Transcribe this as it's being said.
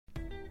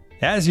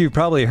As you've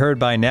probably heard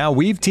by now,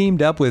 we've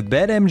teamed up with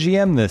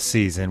BetMGM this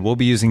season. We'll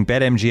be using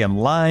BetMGM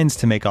lines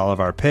to make all of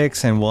our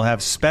picks, and we'll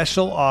have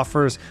special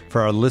offers for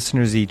our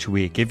listeners each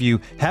week. If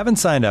you haven't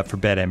signed up for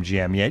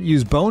BetMGM yet,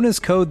 use bonus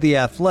code The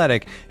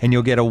Athletic, and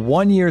you'll get a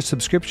 1-year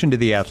subscription to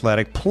The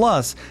Athletic,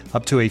 plus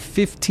up to a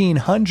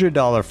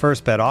 $1,500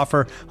 first bet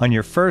offer on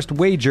your first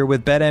wager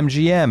with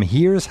BetMGM.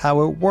 Here's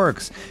how it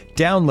works.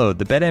 Download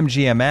the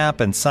BetMGM app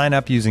and sign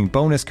up using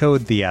bonus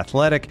code The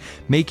Athletic.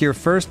 Make your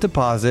first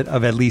deposit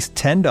of at least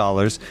 $10.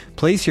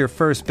 Place your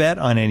first bet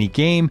on any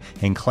game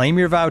and claim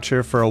your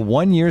voucher for a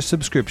 1-year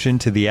subscription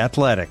to The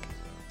Athletic.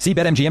 See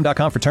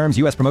BetMGM.com for terms.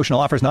 U.S. promotional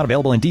offers not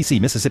available in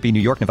D.C., Mississippi, New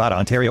York, Nevada,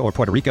 Ontario, or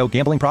Puerto Rico.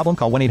 Gambling problem?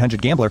 Call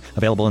 1-800-GAMBLER.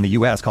 Available in the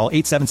U.S. Call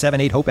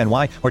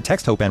 877-8-HOPE-NY or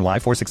text HOPE-NY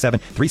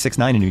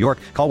 467-369 in New York.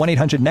 Call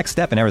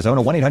 1-800-NEXT-STEP in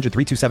Arizona.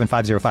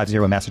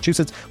 1-800-327-5050 in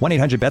Massachusetts.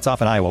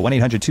 1-800-BETS-OFF in Iowa.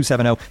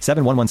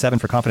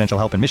 1-800-270-7117 for confidential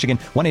help in Michigan.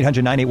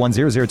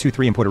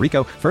 1-800-981-0023 in Puerto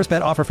Rico. First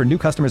bet offer for new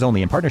customers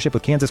only in partnership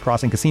with Kansas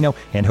Crossing Casino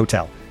and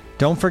Hotel.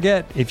 Don't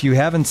forget, if you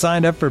haven't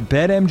signed up for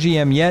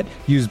BetMGM yet,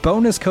 use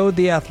bonus code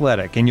The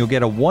Athletic, and you'll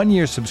get a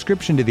 1-year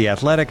subscription to The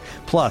Athletic,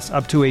 plus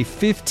up to a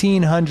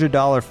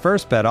 $1,500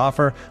 first bet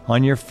offer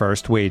on your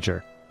first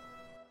wager.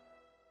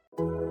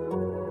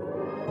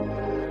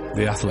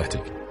 The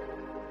Athletic.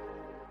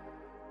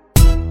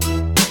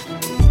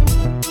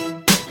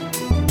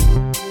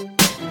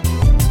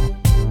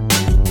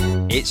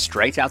 It's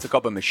Straight Outta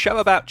Cobham, a show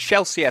about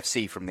Chelsea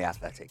FC from The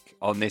Athletic.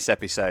 On this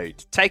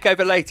episode,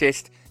 Takeover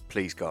latest.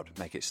 Please, God,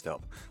 make it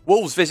stop.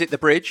 Wolves visit the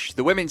bridge.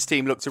 The women's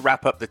team look to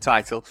wrap up the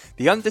title.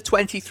 The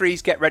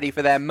under-23s get ready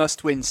for their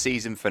must-win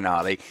season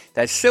finale.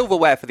 There's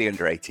silverware for the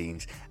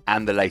under-18s.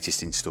 And the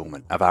latest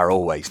instalment of our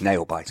always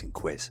nail-biting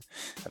quiz.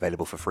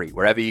 Available for free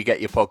wherever you get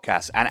your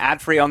podcasts. And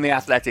ad-free on The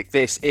Athletic,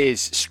 this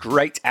is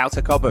Straight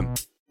Outta Cobham.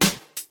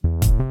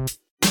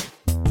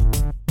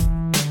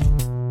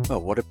 Well,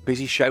 what a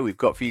busy show we've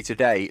got for you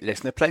today,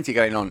 listener. Plenty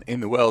going on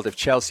in the world of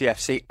Chelsea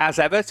FC. As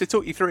ever, to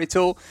talk you through it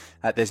all,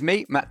 there's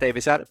me, Matt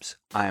Davis-Adams.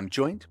 I am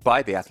joined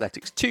by The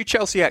Athletic's two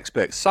Chelsea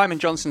experts. Simon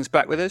Johnson's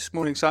back with us.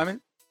 Morning, Simon.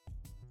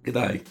 Good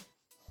day.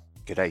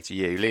 Good day to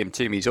you. Liam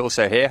Toomey's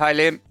also here. Hi,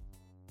 Liam.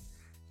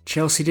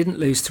 Chelsea didn't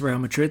lose to Real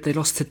Madrid. They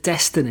lost to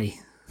Destiny.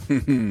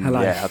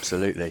 Hello. Yeah,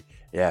 absolutely.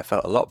 Yeah, I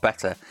felt a lot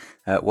better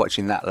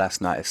watching that last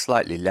night. A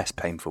slightly less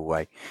painful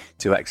way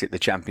to exit the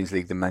Champions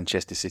League than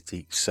Manchester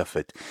City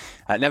suffered.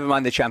 Never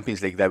mind the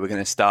Champions League, though. We're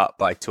going to start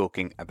by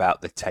talking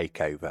about the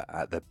takeover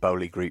at the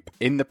Bowley Group.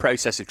 In the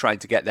process of trying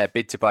to get their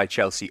bid to buy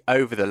Chelsea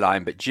over the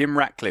line, but Jim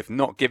Ratcliffe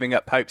not giving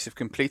up hopes of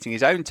completing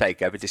his own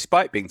takeover,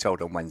 despite being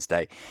told on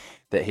Wednesday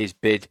that his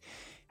bid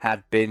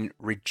had been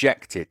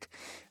rejected.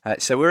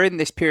 So we're in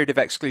this period of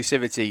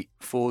exclusivity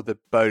for the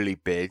Bowley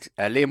bid.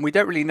 Liam, we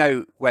don't really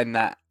know when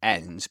that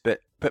ends,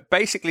 but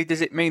basically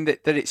does it mean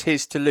that it's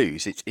his to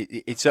lose?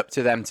 It's up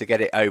to them to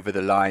get it over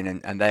the line,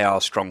 and they are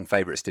strong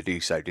favourites to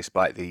do so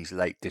despite these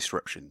late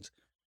disruptions?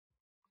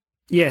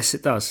 Yes,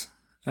 it does.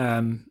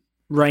 Rain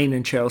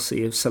and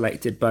Chelsea have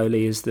selected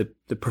Bowley as the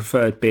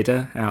preferred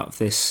bidder out of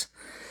this.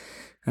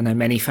 I know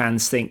many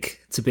fans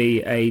think to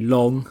be a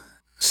long,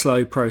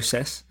 slow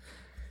process.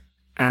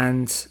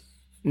 And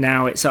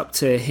now it's up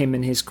to him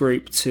and his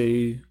group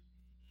to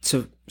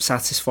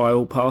satisfy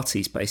all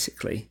parties,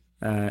 basically,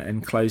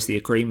 and close the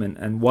agreement.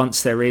 And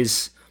once there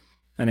is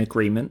an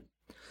agreement,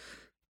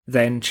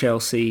 then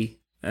Chelsea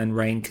and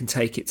Rain can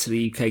take it to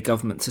the UK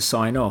government to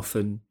sign off.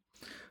 And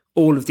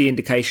all of the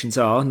indications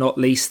are, not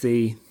least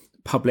the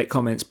public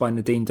comments by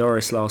Nadine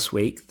Dorries last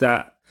week,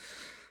 that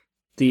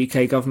the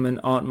UK government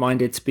aren't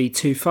minded to be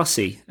too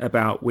fussy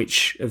about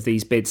which of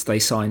these bids they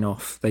sign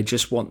off. They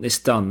just want this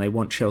done. They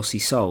want Chelsea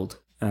sold.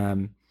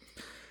 The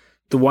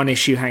one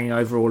issue hanging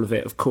over all of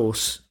it, of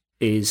course,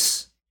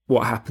 is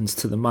what happens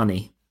to the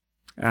money.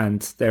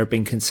 And there have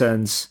been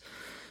concerns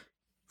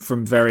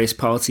from various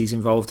parties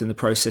involved in the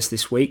process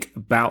this week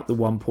about the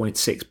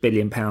 £1.6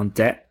 billion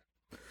debt,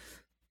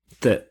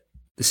 that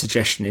the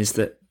suggestion is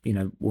that,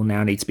 will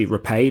now need to be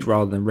repaid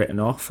rather than written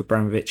off.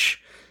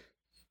 Abramovich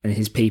and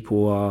his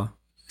people are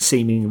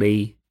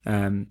seemingly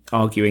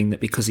arguing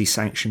that because he's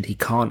sanctioned, he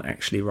can't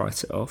actually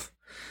write it off.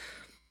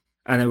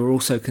 And there were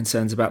also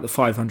concerns about the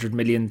 500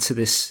 million to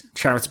this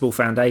charitable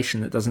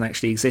foundation that doesn't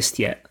actually exist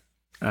yet.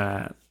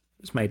 It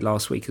was made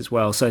last week as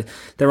well. So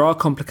there are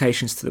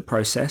complications to the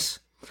process,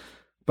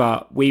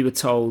 but we were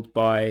told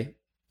by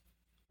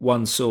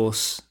one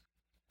source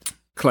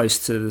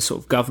close to the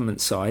sort of government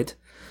side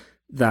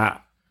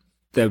that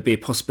there would be a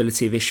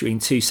possibility of issuing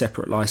two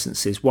separate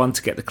licenses, one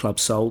to get the club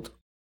sold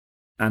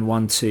and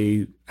one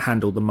to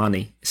handle the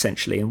money,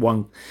 essentially. And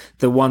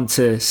the one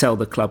to sell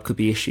the club could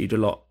be issued a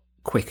lot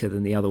quicker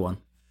than the other one.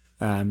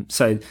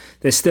 So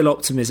there's still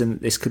optimism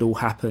that this could all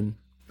happen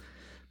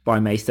by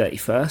May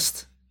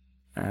 31st.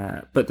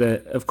 But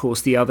of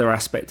course, the other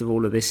aspect of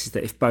all of this is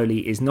that if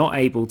Bowley is not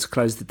able to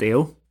close the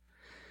deal,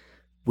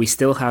 we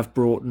still have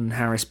Broughton,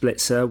 Harris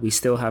Blitzer, we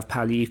still have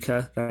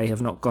Pagliuca, they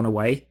have not gone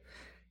away.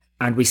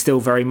 And we still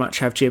very much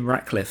have Jim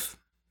Ratcliffe,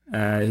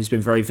 who's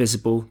been very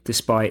visible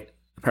despite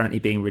apparently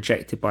being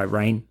rejected by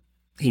Rain.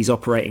 he's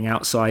operating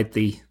outside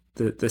the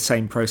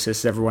same process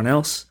as everyone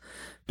else,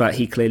 but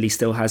he clearly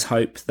still has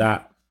hope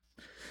that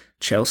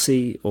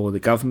Chelsea or the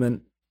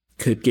government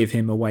could give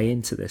him a way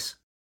into this.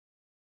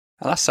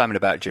 I'll ask Simon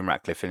about Jim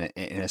Ratcliffe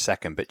in a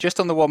second, but just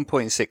on the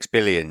 1.6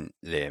 billion,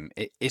 Liam,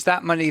 is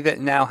that money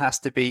that now has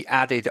to be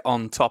added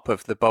on top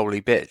of the Bowley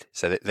bid,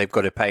 so that they've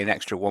got to pay an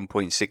extra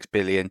 1.6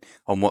 billion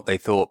on what they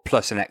thought,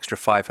 plus an extra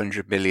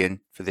 500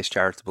 million for this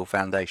charitable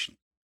foundation?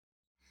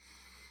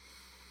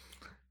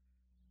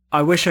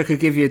 I wish I could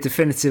give you a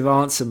definitive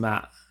answer,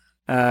 Matt.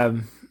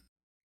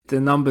 The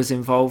numbers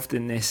involved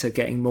in this are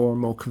getting more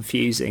and more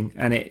confusing,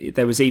 and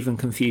there was even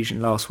confusion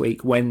last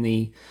week when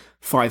the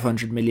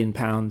 £500 million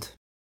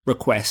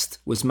request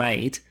was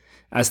made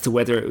as to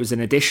whether it was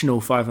an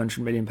additional £500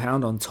 million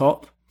on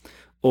top,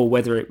 or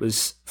whether it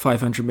was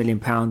 £500 million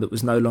that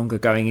was no longer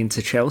going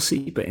into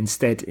Chelsea but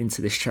instead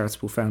into this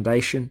charitable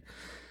foundation.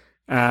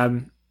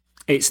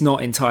 It's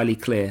not entirely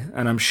clear,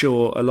 and I'm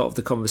sure a lot of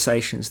the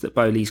conversations that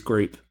Bowley's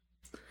group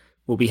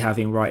will be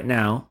having right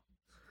now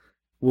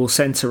will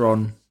centre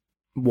on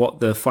what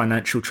the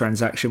financial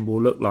transaction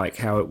will look like,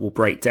 how it will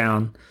break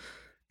down,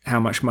 how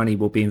much money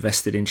will be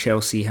invested in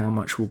Chelsea, how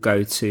much will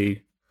go to,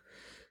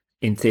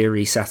 in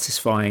theory,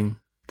 satisfying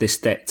this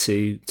debt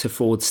to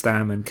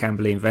Fordstam and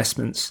Camberley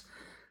Investments,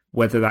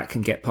 whether that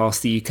can get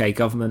past the UK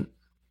government.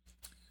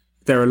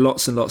 There are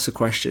lots and lots of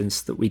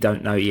questions that we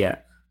don't know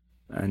yet,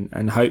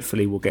 and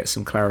hopefully we'll get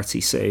some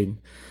clarity soon,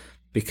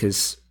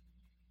 because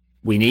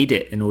we need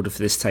it in order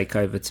for this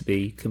takeover to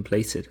be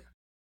completed.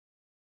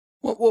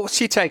 What's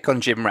your take on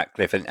Jim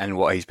Ratcliffe and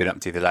what he's been up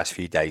to the last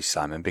few days,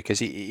 Simon? Because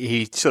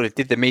he sort of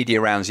did the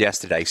media rounds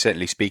yesterday,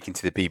 certainly speaking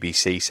to the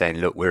BBC, saying,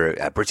 look, we're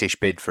a British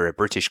bid for a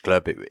British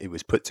club. It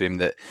was put to him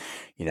that,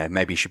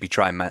 maybe he should be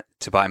trying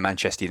to buy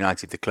Manchester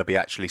United, the club he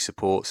actually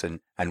supports.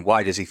 And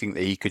why does he think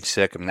that he could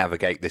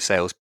circumnavigate the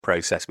sales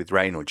process with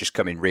Rain, or just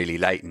come in really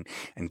late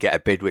and get a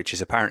bid which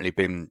has apparently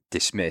been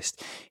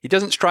dismissed? He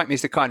doesn't strike me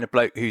as the kind of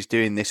bloke who's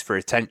doing this for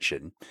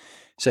attention.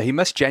 So he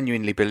must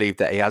genuinely believe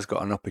that he has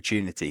got an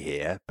opportunity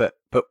here. But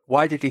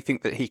why did he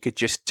think that he could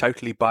just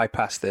totally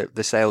bypass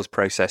the sales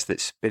process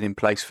that's been in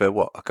place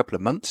for, a couple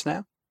of months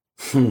now?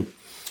 I mean,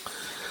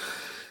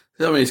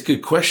 it's a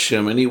good question.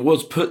 I mean, it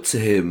was put to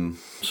him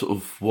sort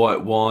of,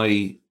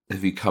 why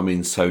have you come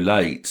in so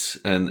late?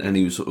 And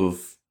he was sort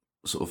of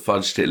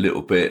fudged it a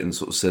little bit and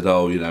sort of said,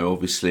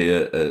 obviously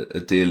a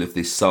deal of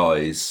this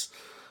size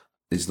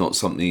is not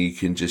something you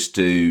can just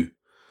do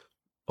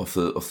off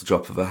the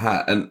drop of a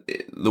hat. And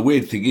the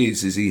weird thing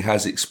is he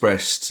has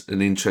expressed an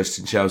interest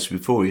in Chelsea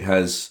before. He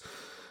has,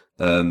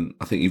 I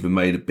think, even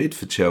made a bid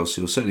for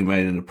Chelsea, or certainly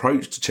made an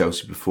approach to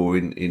Chelsea before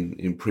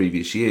in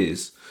previous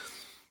years.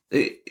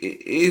 It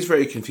is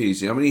very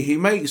confusing. I mean, he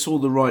makes all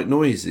the right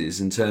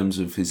noises in terms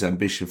of his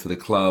ambition for the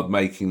club,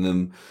 making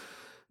them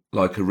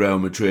like a Real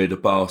Madrid, a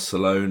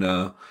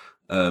Barcelona.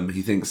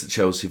 He thinks that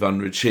Chelsea have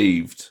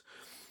underachieved.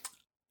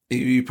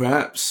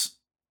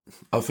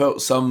 I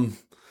felt some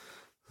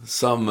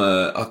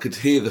I could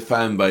hear the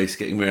fan base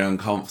getting very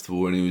uncomfortable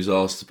when he was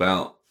asked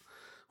about,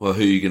 well,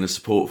 who are you going to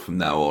support from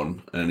now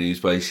on? And he was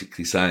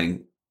basically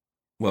saying,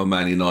 well,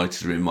 Man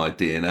United are in my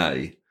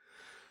DNA.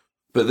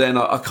 But then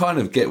I kind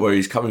of get where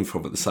he's coming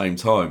from at the same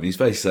time. He's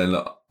basically saying,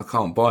 look, I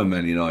can't buy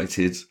Man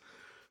United,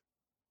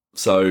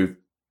 so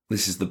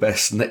this is the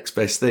next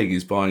best thing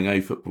is buying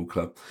a football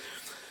club.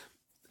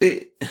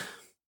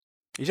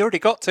 He's already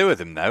got two of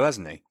them, though,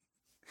 hasn't he?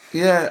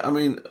 Yeah, I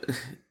mean,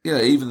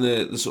 even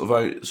the sort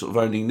of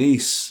owning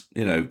Nice,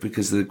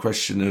 because the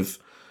question of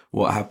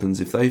what happens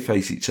if they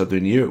face each other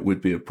in Europe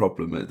would be a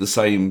problem. The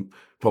same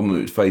problem that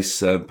would face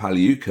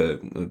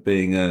Pagliuca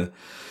being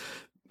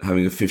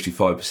having a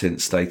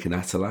 55% stake in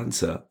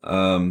Atalanta.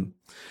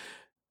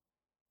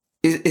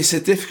 It's a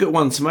difficult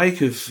one to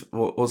make of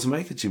what to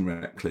make of Jim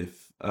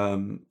Ratcliffe.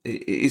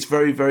 It's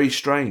very, very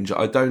strange.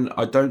 I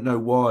don't know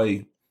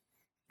why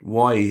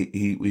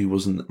he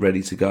wasn't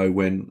ready to go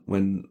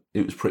when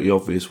it was pretty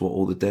obvious what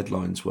all the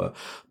deadlines were.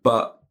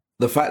 But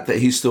the fact that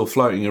he's still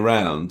floating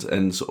around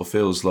and sort of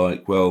feels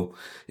like, well,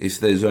 if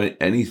there's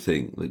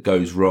anything that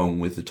goes wrong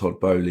with the Todd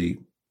Bowley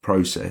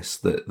process,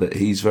 that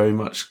he's very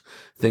much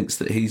thinks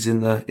that he's in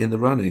the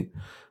running.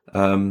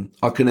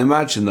 I can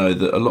imagine, though,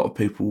 that a lot of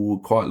people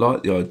would quite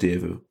like the idea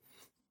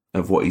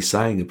of what he's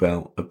saying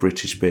about a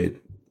British bid,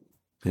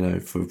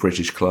 for a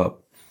British club.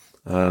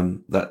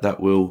 That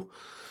will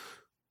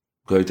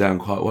go down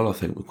quite well, I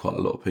think, with quite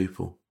a lot of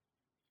people.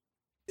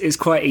 It's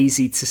quite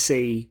easy to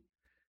see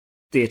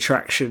the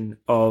attraction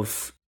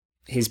of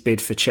his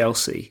bid for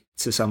Chelsea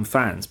to some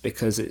fans,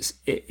 because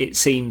it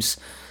seems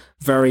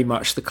very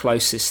much the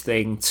closest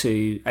thing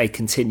to a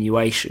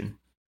continuation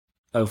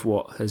of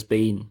what has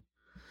been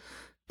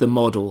the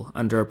model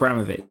under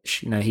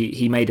Abramovich.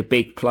 He made a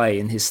big play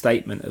in his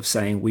statement of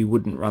saying we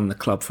wouldn't run the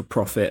club for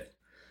profit.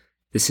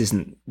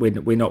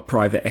 We're not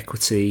private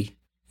equity.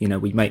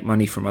 We make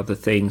money from other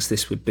things.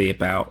 This would be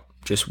about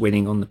just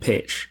winning on the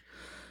pitch.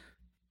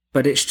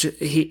 But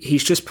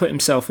he's just put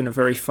himself in a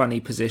very funny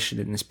position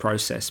in this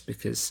process,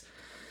 because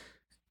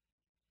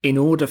in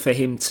order for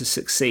him to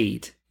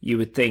succeed, you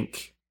would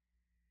think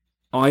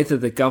either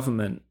the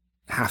government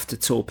have to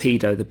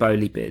torpedo the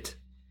Bowley bid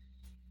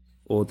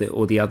or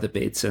the other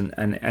bids and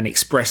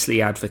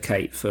expressly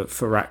advocate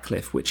for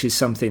Ratcliffe, which is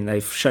something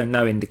they've shown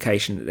no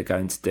indication that they're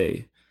going to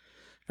do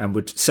and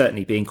would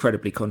certainly be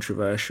incredibly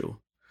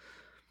controversial.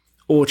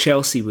 Or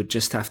Chelsea would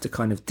just have to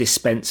kind of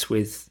dispense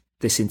with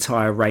this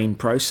entire Rain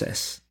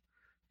process.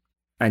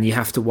 And you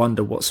have to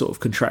wonder what sort of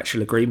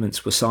contractual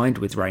agreements were signed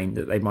with Rain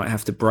that they might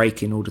have to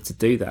break in order to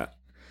do that.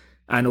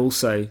 And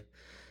also,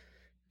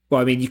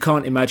 well, I mean, you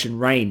can't imagine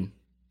Rain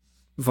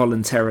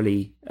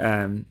voluntarily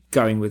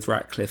going with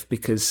Ratcliffe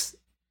because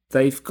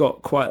they've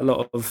got quite a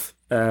lot of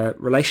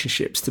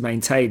relationships to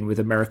maintain with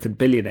American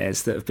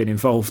billionaires that have been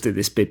involved in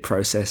this bid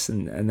process,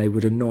 and they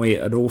would annoy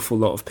an awful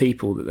lot of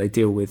people that they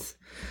deal with,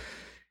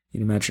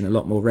 you'd imagine, a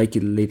lot more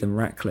regularly than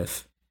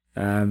Ratcliffe.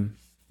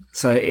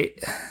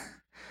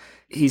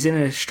 He's in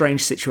a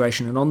strange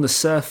situation, and on the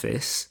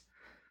surface,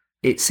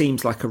 it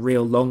seems like a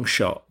real long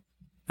shot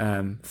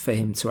for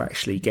him to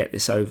actually get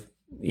this over,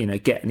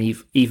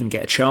 even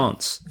get a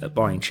chance at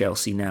buying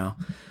Chelsea now.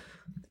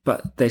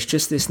 But there's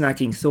just this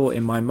nagging thought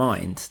in my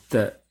mind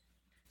that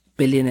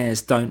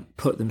billionaires don't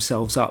put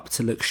themselves up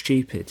to look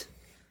stupid.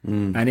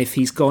 And if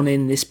he's gone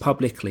in this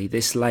publicly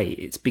this late,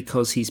 it's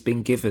because he's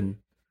been given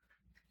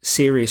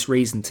serious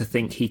reason to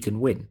think he can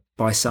win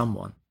by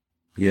someone.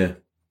 Yeah.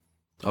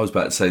 I was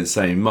about to say the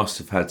same. He must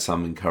have had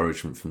some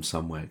encouragement from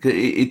somewhere.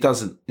 It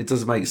doesn't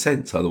make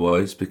sense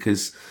otherwise,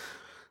 because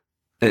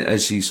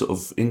as you sort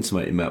of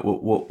intimated, Matt,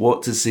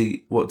 what does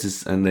he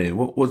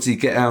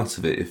get out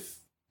of it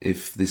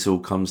if this all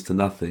comes to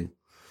nothing?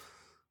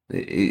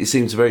 It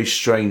seems a very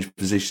strange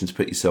position to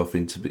put yourself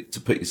in, to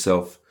put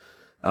yourself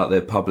out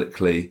there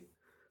publicly,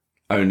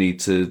 only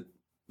to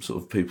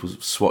sort of people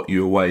swat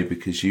you away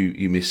because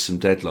you missed some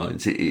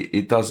deadlines.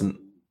 It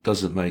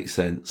doesn't make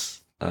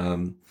sense.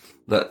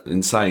 That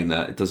in saying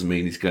that, it doesn't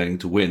mean he's going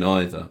to win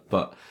either.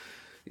 But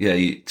yeah,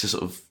 it's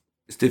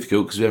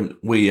difficult because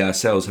we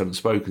ourselves haven't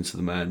spoken to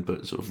the man,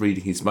 but sort of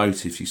reading his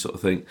motives, you sort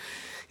of think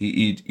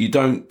you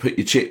don't put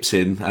your chips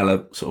in,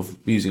 sort of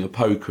using a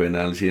poker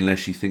analogy,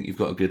 unless you think you've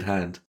got a good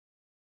hand.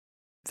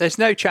 There's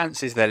no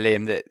chances there,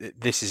 Liam, that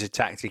this is a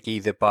tactic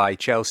either by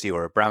Chelsea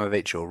or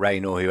Abramovich or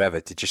Rain or whoever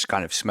to just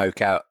kind of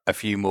smoke out a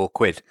few more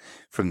quid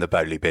from the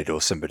Bowley bid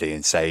or somebody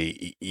and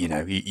say,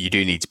 you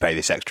do need to pay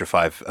this extra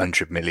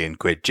 500 million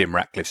quid. Jim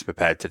Ratcliffe's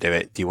prepared to do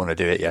it. Do you want to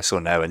do it? Yes or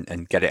no?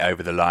 And get it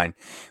over the line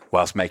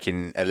whilst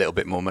making a little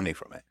bit more money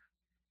from it.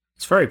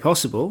 It's very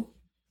possible.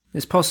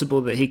 It's possible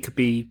that he could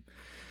be,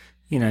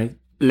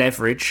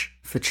 leverage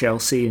for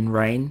Chelsea and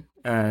Rain.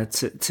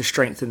 To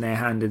strengthen their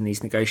hand in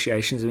these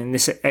negotiations. I mean,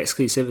 this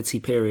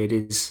exclusivity period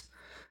is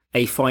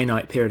a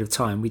finite period of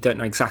time. We don't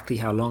know exactly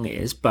how long it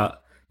is,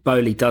 but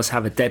Bowley does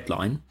have a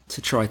deadline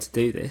to try to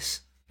do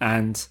this,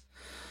 and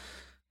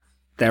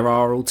there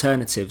are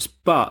alternatives.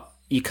 But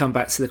you come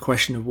back to the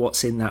question of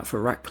what's in that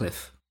for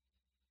Ratcliffe.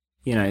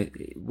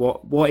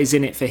 What is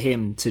in it for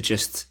him to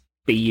just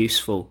be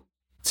useful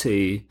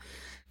to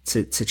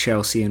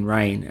Chelsea and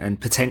Rain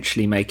and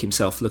potentially make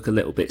himself look a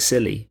little bit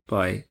silly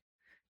by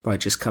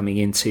just coming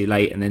in too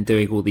late and then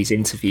doing all these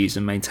interviews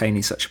and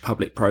maintaining such a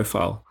public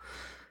profile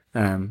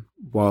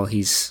while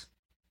he's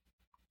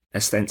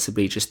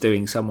ostensibly just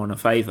doing someone a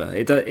favour.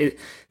 It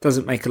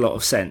doesn't make a lot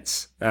of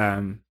sense.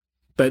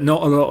 But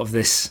not a lot of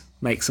this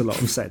makes a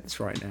lot of sense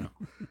right now.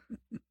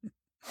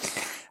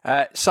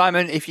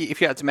 Simon, if you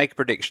had to make a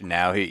prediction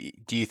now,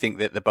 do you think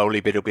that the Bowley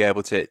bid will be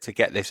able to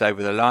get this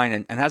over the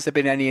line? And has there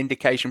been any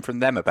indication from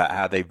them about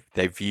how they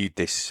viewed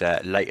this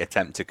late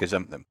attempt to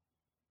gazump them?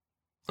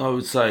 I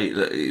would say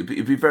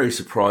it'd be very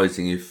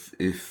surprising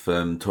if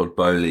Todd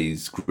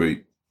Bowley's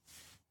group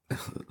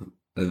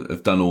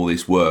have done all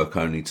this work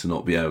only to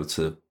not be able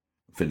to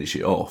finish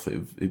it off.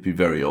 It'd be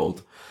very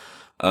odd.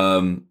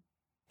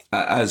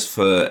 As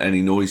for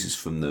any noises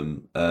from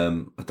them,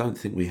 I don't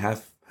think we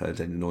have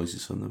heard any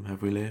noises from them,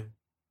 have we, Liam?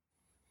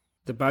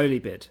 The Bowley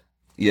bid?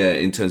 Yeah,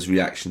 in terms of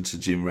reaction to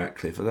Jim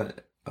Ratcliffe.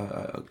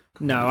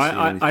 No,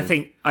 I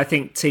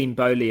think Team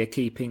Bowley are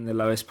keeping the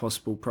lowest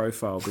possible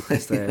profile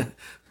because they're...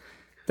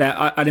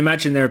 I'd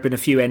imagine there have been a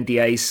few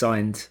NDAs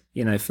signed,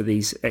 for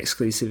these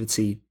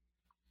exclusivity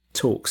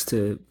talks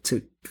to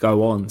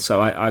go on.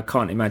 So I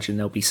can't imagine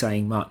they'll be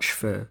saying much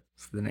for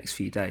the next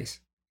few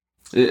days.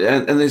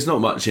 And there's not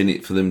much in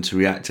it for them to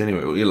react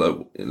anyway.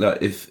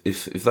 Like if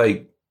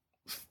they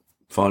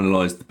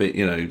finalise the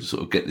bit,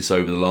 sort of get this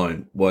over the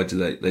line, why do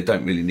they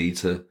don't really need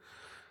to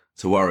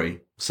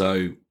worry.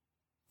 So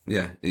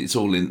yeah, it's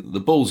all in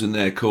the ball's in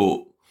their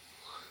court.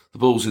 The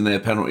ball's in their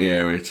penalty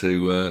area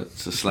to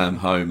slam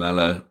home, a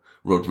la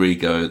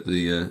Rodrigo at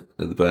the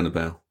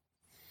Bernabeu.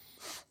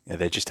 Yeah,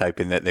 they're just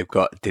hoping that they've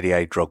got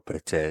Didier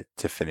Drogba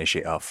to finish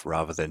it off,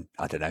 rather than,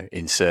 I don't know,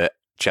 insert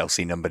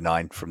Chelsea number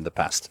 9 from the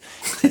past.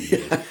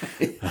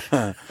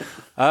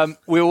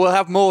 We will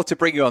have more to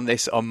bring you on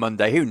this on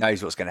Monday. Who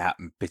knows what's going to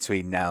happen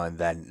between now and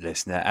then,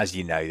 listener? As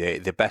you know,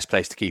 the best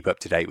place to keep up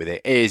to date with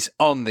it is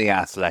on The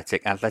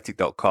Athletic,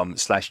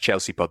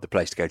 athletic.com/ChelseaPod, the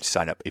place to go to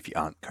sign up if you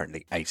aren't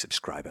currently a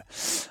subscriber.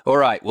 All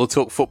right, we'll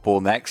talk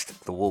football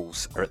next. The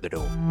Wolves are at the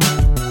door.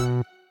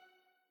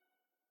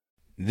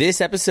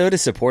 This episode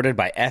is supported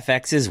by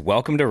FX's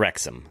Welcome to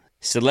Wrexham.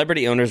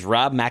 Celebrity owners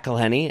Rob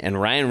McElhenney and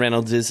Ryan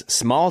Reynolds'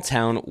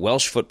 small-town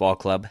Welsh football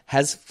club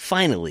has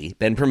finally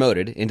been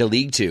promoted into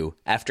League Two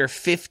after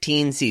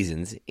 15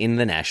 seasons in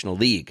the National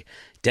League.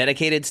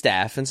 Dedicated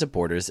staff and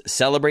supporters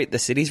celebrate the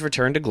city's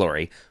return to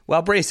glory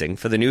while bracing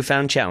for the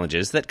newfound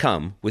challenges that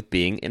come with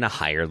being in a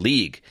higher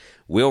league.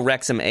 Will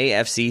Wrexham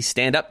AFC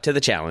stand up to the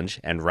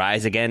challenge and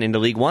rise again into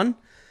League One?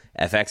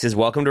 FX's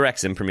Welcome to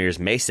Wrexham premieres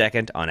May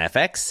 2nd on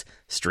FX,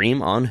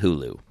 stream on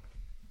Hulu.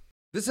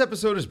 This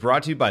episode is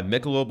brought to you by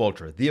Michelob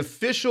Ultra, the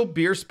official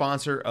beer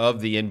sponsor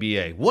of the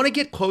NBA. Want to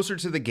get closer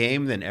to the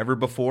game than ever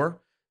before?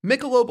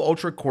 Michelob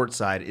Ultra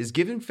Courtside is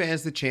giving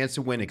fans the chance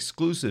to win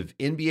exclusive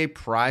NBA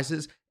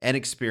prizes and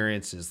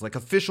experiences like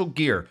official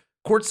gear,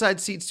 courtside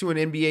seats to an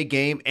NBA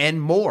game,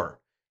 and more.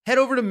 Head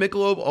over to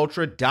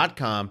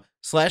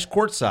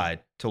MichelobUltra.com/courtside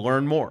to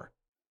learn more.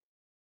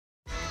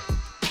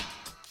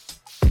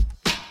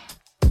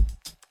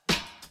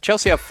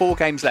 Chelsea have 4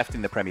 games left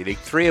in the Premier League,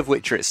 3 of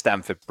which are at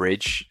Stamford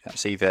Bridge.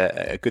 That's either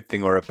a good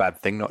thing or a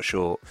bad thing, not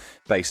sure,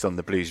 based on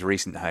the Blues'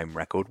 recent home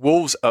record.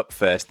 Wolves up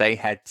first. They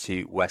head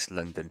to West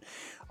London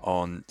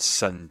on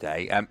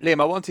Sunday.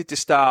 Liam, I wanted to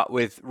start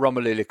with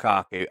Romelu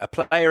Lukaku, a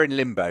player in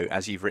limbo,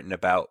 as you've written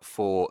about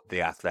for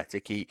The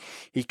Athletic. He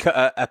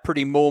cut a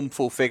pretty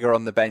mournful figure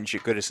on the bench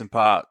at Goodison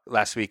Park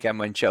last weekend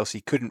when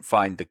Chelsea couldn't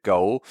find the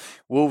goal.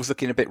 Wolves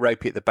looking a bit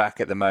ropey at the back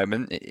at the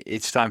moment.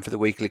 It's time for the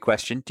weekly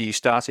question. Do you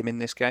start him in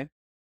this game?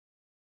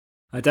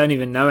 I don't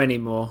even know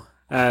anymore.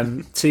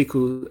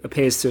 Tuchel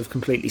appears to have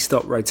completely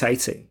stopped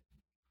rotating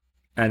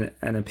and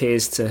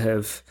appears to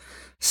have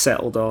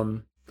settled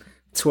on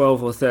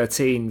 12 or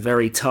 13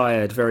 very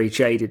tired, very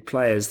jaded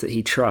players that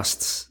he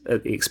trusts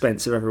at the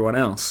expense of everyone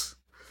else.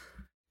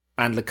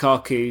 And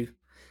Lukaku,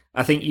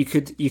 I think you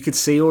could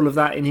see all of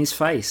that in his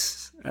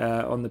face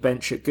on the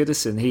bench at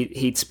Goodison.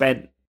 He'd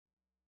spent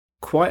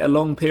quite a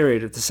long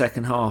period of the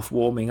second half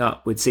warming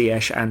up with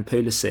Ziyech and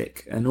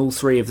Pulisic, and all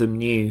 3 of them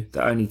knew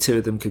that only 2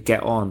 of them could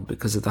get on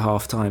because of the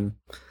half-time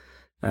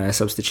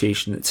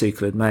substitution that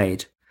Tuchel had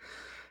made.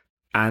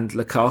 And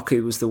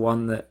Lukaku was the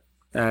one that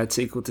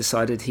Tuchel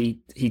decided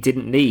he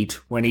didn't need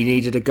when he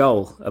needed a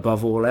goal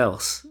above all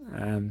else.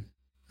 I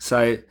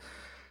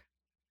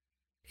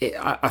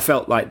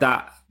felt like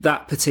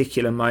that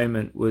particular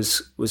moment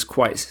was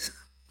quite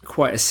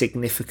a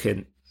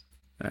significant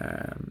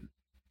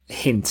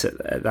hint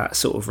at that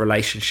sort of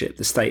relationship,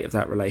 the state of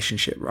that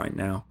relationship right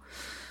now.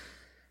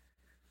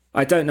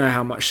 I don't know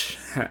how much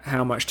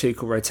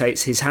Tuchel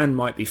rotates. His hand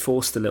might be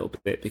forced a little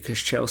bit because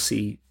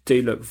Chelsea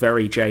do look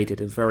very jaded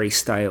and very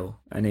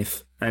stale. And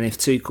if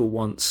Tuchel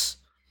wants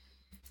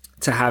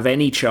to have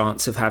any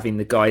chance of having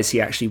the guys he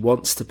actually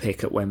wants to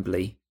pick at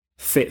Wembley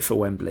fit for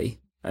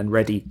Wembley and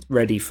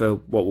ready for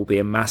what will be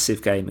a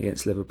massive game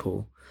against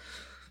Liverpool,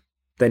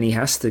 then he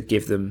has to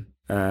give them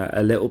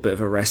a little bit of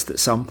a rest at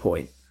some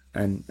point.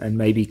 And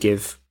maybe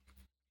give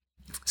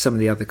some of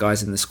the other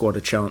guys in the squad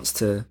a chance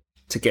to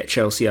get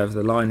Chelsea over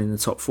the line in the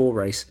top 4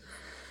 race.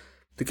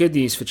 The good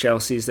news for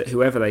Chelsea is that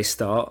whoever they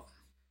start,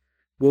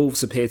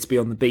 Wolves appear to be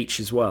on the beach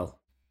as well.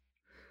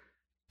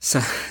 So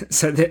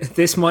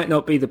this might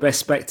not be the best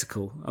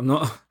spectacle. I'm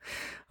not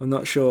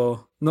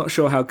sure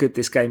how good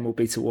this game will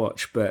be to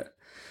watch, but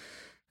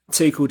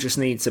Tuchel just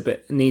needs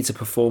a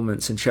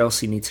performance, and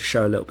Chelsea need to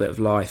show a little bit of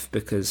life,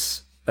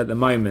 because at the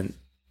moment,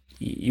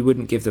 you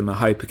wouldn't give them a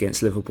hope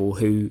against Liverpool,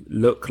 who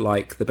look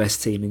like the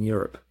best team in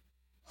Europe.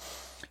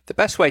 The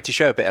best way to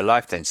show a bit of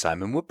life then,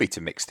 Simon, would be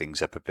to mix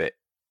things up a bit,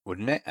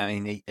 wouldn't it? I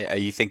mean, are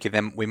you thinking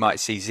then we might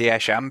see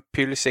Ziyech and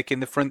Pulisic in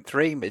the front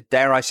 3?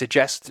 Dare I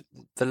suggest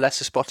the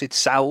lesser spotted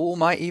Saul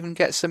might even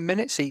get some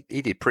minutes? He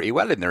did pretty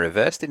well in the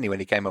reverse, didn't he,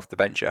 when he came off the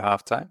bench at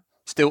half-time?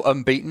 Still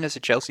unbeaten as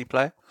a Chelsea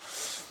player.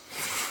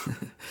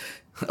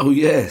 Oh,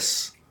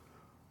 yes.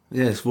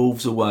 Yes,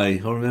 Wolves away.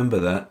 I remember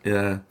that,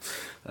 yeah.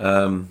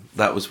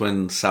 That was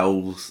when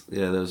Saul's...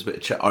 Yeah, there was a bit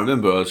of chat. I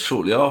remember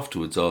shortly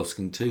afterwards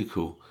asking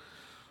Tuchel,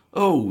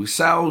 "Oh, is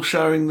Saul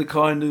showing the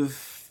kind of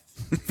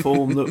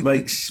form that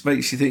makes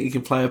you think he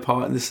can play a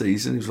part in the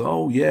season?" He was like,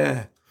 "Oh,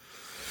 yeah."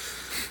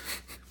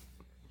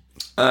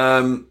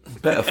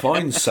 Better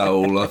find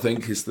Saul, I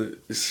think,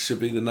 this should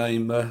be the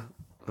name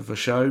of a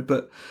show.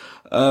 But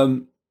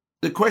the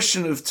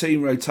question of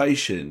team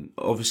rotation,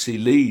 obviously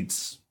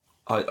Leeds,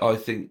 I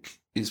think,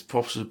 is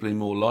possibly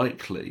more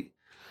likely.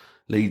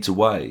 Leeds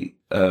away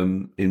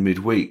in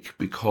midweek,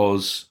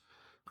 because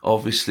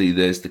obviously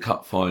there's the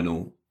cup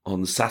final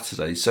on the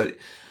Saturday. So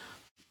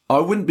I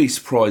wouldn't be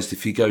surprised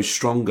if he goes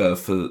stronger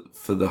for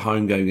the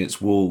home game against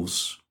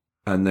Wolves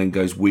and then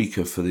goes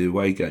weaker for the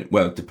away game.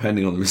 Well,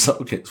 depending on the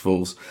result against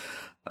Wolves,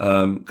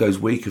 goes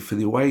weaker for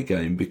the away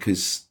game,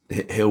 because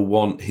he'll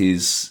want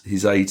his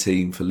A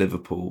team for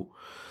Liverpool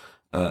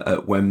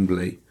at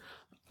Wembley.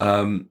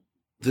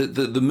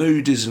 The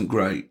mood isn't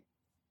great.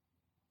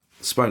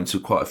 Spoken to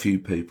quite a few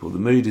people. The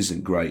mood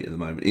isn't great at the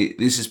moment.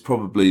 This is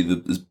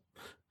probably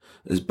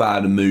as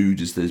bad a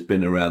mood as there's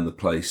been around the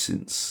place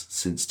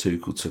since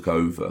Tuchel took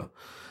over.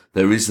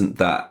 There isn't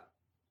that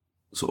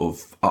sort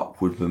of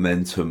upward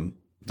momentum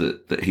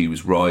that he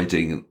was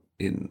riding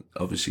in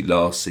obviously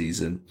last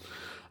season,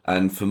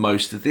 and for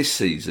most of this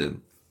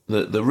season.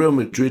 The Real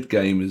Madrid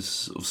game has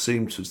sort of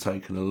seemed to have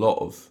taken a lot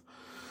of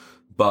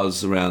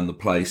buzz around the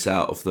place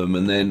out of them,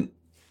 and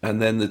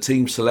then the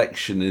team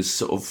selection is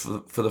sort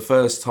of for the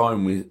first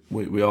time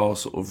we are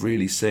sort of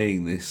really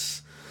seeing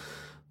this,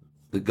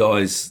 the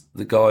guys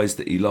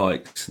that he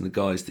likes and the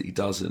guys that he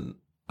doesn't,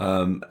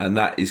 and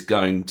that is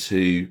going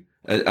to,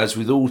 as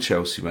with all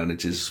Chelsea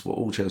managers, what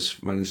all Chelsea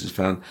managers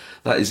found,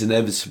 that is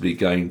inevitably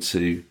going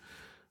to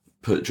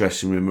put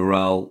dressing room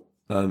morale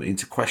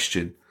into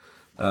question.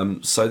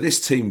 So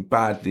this team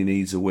badly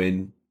needs a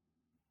win.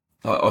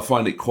 I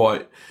find it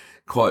quite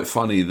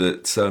funny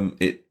that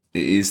it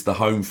is the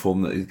home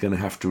form that is going to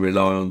have to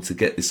rely on to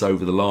get this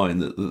over the line.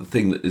 That the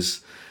thing that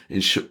is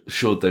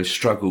ensured they've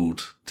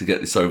struggled to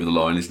get this over the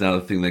line is now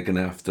the thing they're going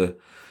to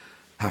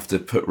have to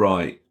put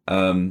right.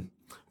 But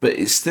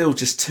it's still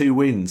just two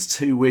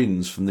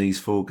wins from these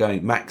 4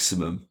 games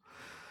maximum.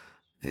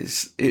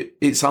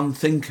 It's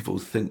unthinkable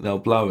to think they'll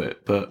blow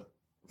it, but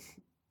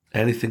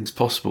anything's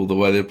possible the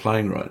way they're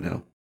playing right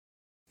now.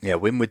 Yeah,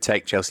 win would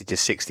take Chelsea to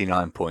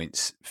 69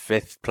 points.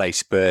 5th place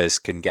Spurs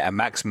can get a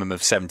maximum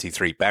of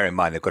 73. Bear in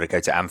mind, they've got to go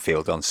to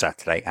Anfield on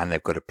Saturday and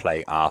they've got to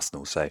play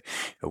Arsenal. So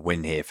a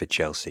win here for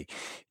Chelsea.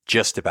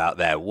 Just about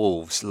there.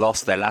 Wolves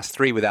lost their last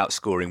 3 without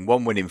scoring.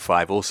 1 win in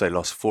 5. Also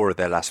lost 4 of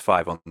their last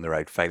 5 on the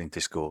road, failing to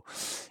score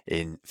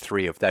in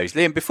 3 of those.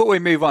 Liam, before we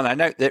move on, I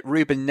note that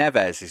Ruben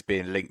Neves is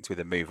being linked with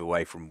a move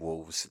away from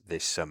Wolves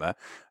this summer.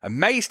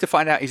 Amazed to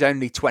find out he's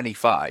only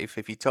 25.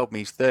 If you told me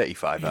he's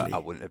 35, I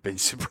wouldn't have been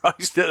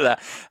surprised at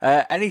that.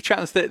 Any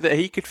chance that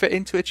he could fit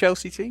into a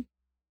Chelsea team?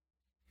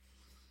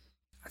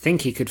 I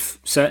think he could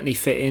certainly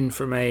fit in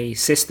from a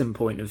system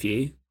point of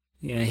view.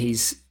 Yeah,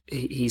 he's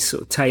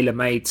sort of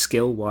tailor-made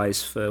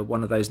skill-wise for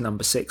one of those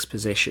number 6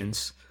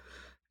 positions.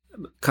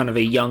 Kind of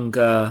a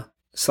younger,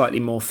 slightly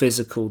more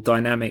physical,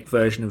 dynamic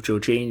version of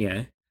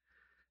Jorginho.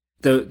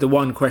 The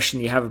one question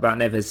you have about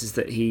Neves is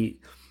that he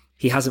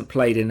hasn't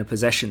played in a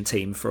possession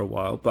team for a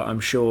while, but I'm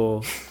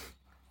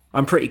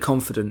pretty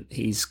confident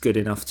he's good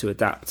enough to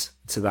adapt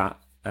to that.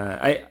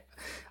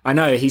 I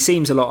know he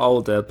seems a lot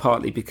older,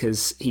 partly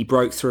because he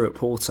broke through at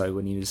Porto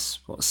when he was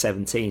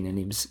 17, and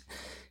he was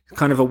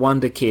kind of a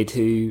wonder kid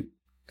who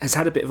has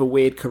had a bit of a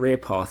weird career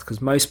path, because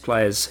most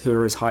players who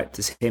are as hyped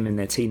as him in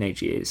their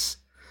teenage years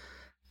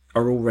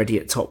are already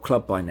at top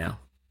club by now,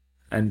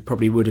 and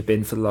probably would have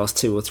been for the last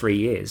 2 or 3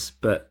 years.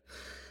 But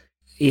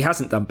he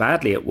hasn't done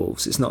badly at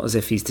Wolves. It's not as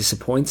if he's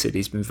disappointed.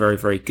 He's been very,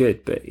 very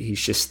good, but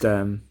he's just,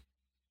 I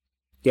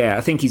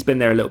think he's been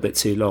there a little bit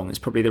too long. It's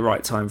probably the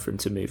right time for him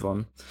to move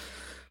on.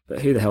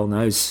 But who the hell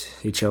knows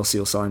who Chelsea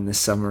will sign this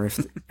summer,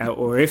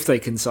 if they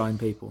can sign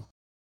people.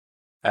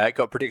 Got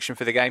a prediction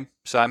for the game,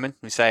 Simon?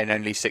 We're saying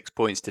only 6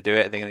 points to do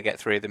it. Are they going to get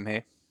 3 of them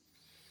here?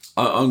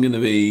 I'm going to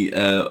be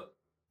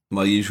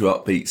my usual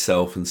upbeat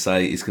self and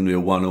say it's going to be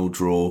a 1-1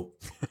 draw.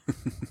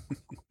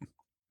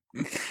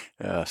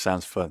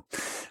 Sounds fun.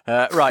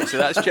 Right, so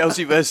that's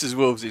Chelsea versus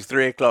Wolves. It's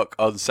 3:00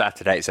 on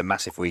Saturday. It's a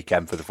massive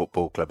weekend for the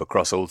football club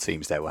across all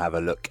teams there. We'll have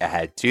a look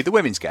ahead to the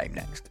women's game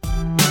next.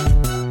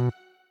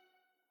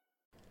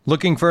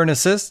 Looking for an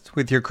assist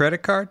with your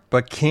credit card,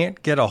 but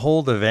can't get a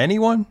hold of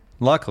anyone?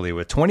 Luckily,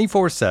 with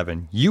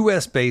 24/7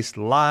 US-based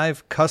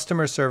live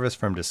customer service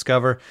from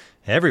Discover,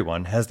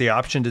 everyone has the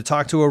option to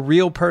talk to a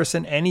real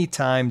person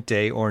anytime,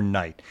 day or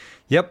night.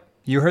 Yep,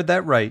 you heard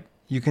that right.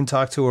 You can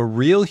talk to a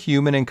real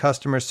human in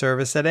customer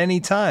service at any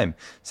time.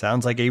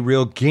 Sounds like a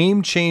real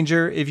game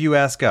changer if you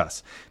ask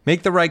us.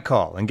 Make the right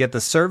call and get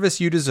the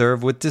service you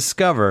deserve with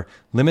Discover.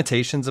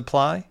 Limitations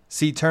apply.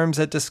 See terms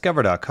at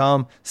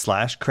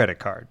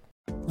discover.com/creditcard.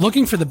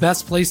 Looking for the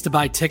best place to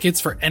buy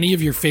tickets for any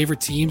of your favorite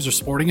teams or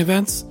sporting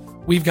events?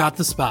 We've got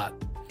the spot.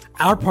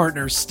 Our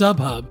partner,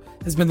 StubHub,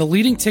 has been the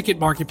leading ticket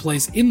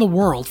marketplace in the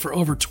world for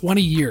over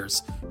 20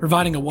 years,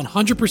 providing a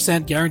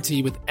 100%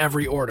 guarantee with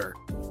every order.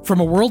 From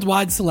a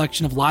worldwide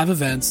selection of live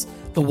events,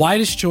 the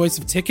widest choice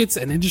of tickets,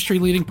 and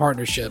industry-leading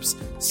partnerships,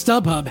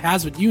 StubHub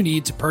has what you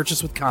need to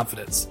purchase with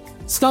confidence.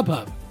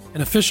 StubHub,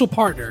 an official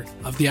partner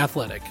of The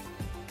Athletic.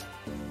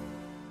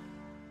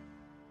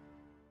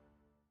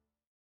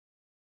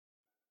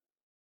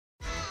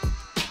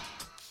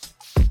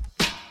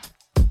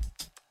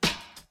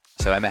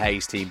 So Emma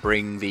Hayes' team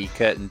bring the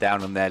curtain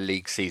down on their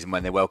league season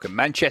when they welcome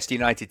Manchester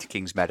United to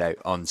Kingsmeadow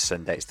on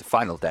Sunday. It's the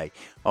final day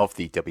of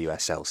the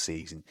WSL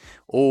season.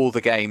 All the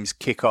games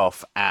kick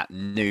off at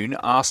noon.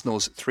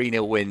 Arsenal's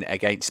 3-0 win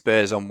against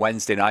Spurs on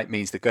Wednesday night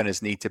means the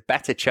Gunners need to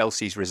better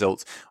Chelsea's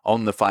results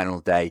on the final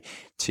day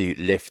to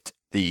lift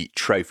the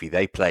trophy.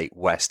 They play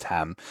West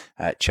Ham.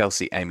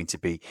 Chelsea aiming to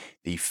be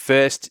the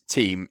first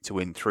team to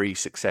win 3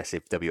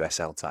 successive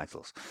WSL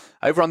titles.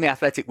 Over on the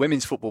Athletic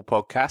Women's Football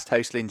Podcast,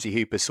 host Lindsay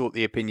Hooper sought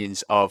the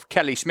opinions of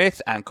Kelly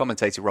Smith and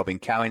commentator Robin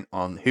Cowan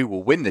on who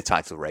will win the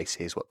title race.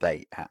 Here's what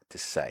they had to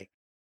say.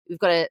 We've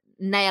got to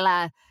nail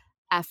our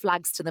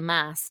flags to the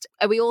mast.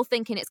 Are we all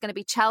thinking it's going to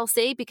be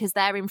Chelsea because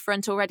they're in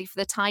front already for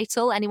the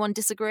title? Anyone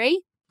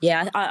disagree?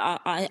 Yeah,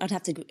 I'd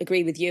have to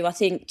agree with you. I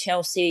think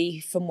Chelsea,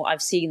 from what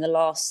I've seen the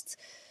last,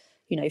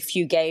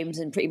 few games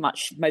and pretty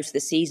much most of the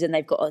season.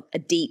 They've got a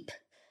deep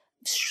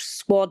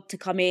squad to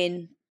come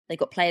in. They've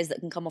got players that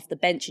can come off the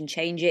bench and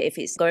change it if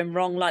it's going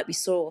wrong, like we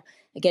saw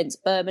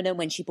against Birmingham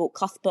when she brought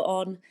Cuthbert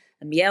on,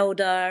 and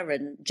Mjelde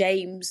and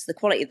James. The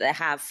quality that they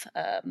have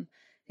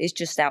is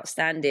just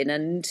outstanding.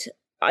 And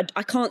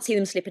I can't see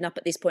them slipping up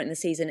at this point in the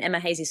season. Emma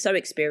Hayes is so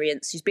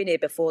experienced. She's been here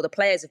before. The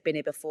players have been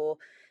here before.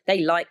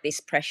 They like this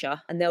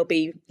pressure, and they'll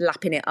be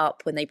lapping it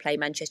up when they play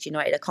Manchester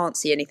United. I can't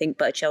see anything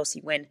but a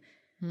Chelsea win.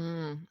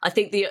 I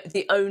think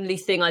the only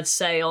thing I'd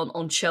say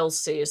on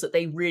Chelsea is that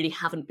they really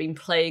haven't been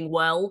playing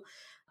well.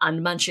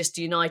 And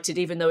Manchester United,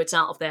 even though it's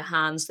out of their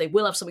hands, they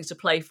will have something to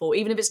play for.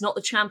 Even if it's not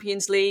the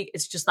Champions League,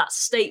 it's just that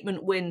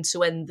statement win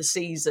to end the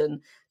season,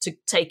 to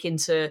take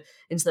into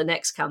the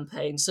next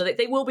campaign. So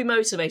they will be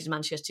motivated,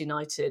 Manchester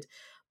United.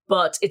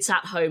 But it's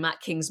at home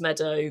at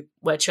Kingsmeadow,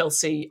 where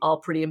Chelsea are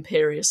pretty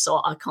imperious.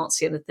 So I can't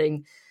see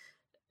anything,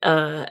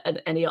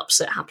 any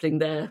upset happening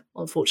there,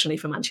 unfortunately,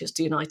 for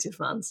Manchester United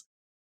fans.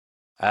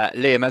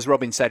 Liam, as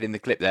Robin said in the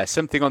clip there,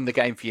 something on the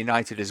game for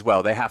United as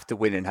well. They have to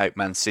win and hope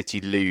Man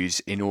City lose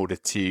in order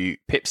to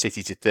pip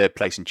City to third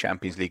place in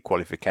Champions League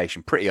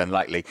qualification. Pretty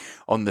unlikely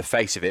on the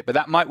face of it, but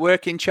that might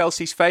work in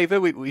Chelsea's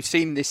favour. We've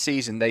seen this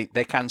season they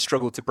can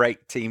struggle to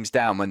break teams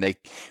down when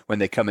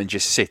they come and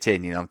just sit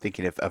in. I'm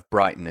thinking of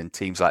Brighton and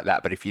teams like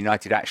that. But if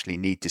United actually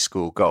need to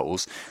score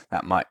goals,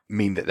 that might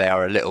mean that they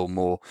are a little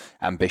more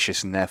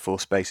ambitious and therefore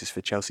spaces for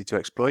Chelsea to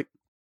exploit.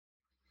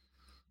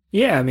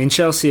 Yeah, I mean,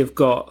 Chelsea have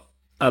got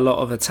a lot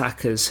of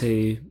attackers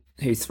who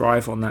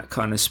thrive on that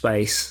kind of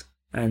space,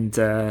 and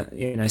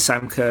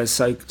Sam Kerr is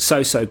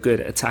so good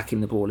at attacking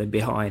the ball in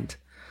behind,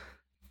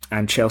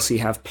 and Chelsea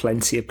have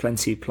plenty of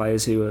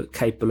players who are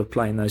capable of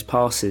playing those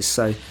passes,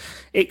 so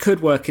it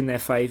could work in their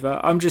favour.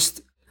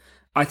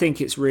 I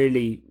think it's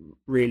really,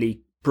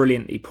 really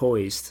brilliantly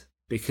poised,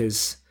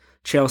 because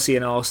Chelsea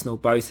and Arsenal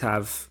both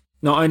have,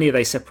 not only are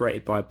they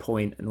separated by a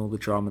point and all the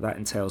drama that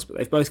entails, but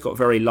they've both got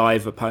very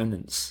live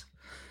opponents.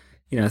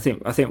 I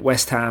think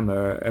West Ham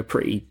are a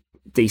pretty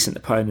decent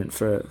opponent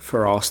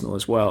for Arsenal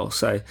as well.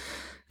 So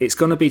it's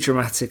going to be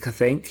dramatic. I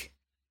think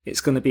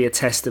it's going to be a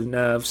test of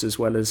nerves as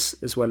well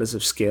as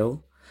of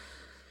skill.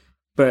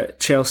 But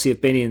Chelsea have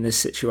been in this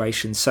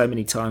situation so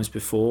many times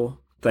before.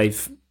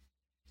 They've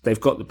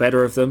got the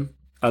better of them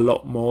a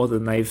lot more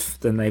than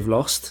they've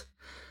lost.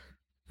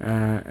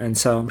 And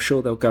so I'm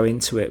sure they'll go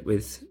into it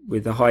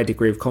with a high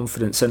degree of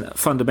confidence. And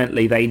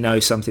fundamentally, they know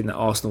something that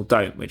Arsenal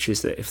don't, which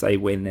is that if they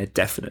win, they're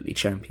definitely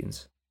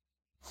champions.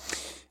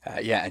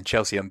 And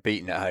Chelsea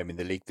unbeaten at home in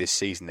the league this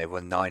season. They've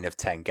won 9 of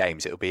 10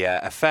 games. It'll be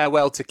a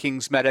farewell to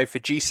Kingsmeadow for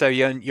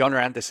Jisoo,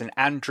 Jonna Anderson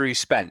and Drew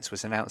Spence.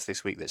 Was announced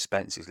this week that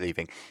Spence is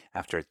leaving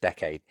after a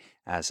decade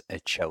as a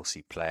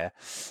Chelsea player.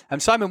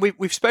 Simon,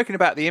 we've spoken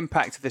about the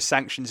impact of the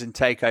sanctions and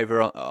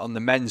takeover on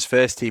the men's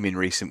first team in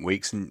recent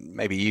weeks, and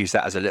maybe use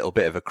that as a little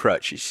bit of a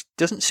crutch. It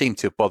doesn't seem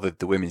to have bothered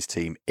the women's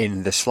team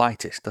in the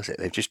slightest, does it?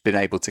 They've just been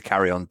able to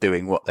carry on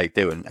doing what they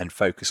do and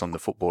focus on the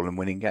football and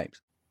winning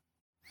games.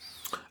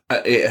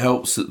 It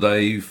helps that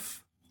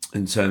they've,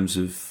 in terms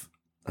of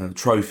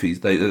trophies,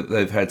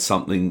 they've had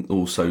something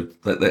also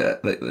that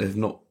they've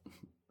not,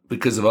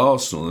 because of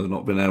Arsenal, they've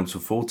not been able to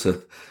afford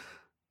to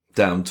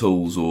down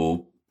tools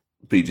or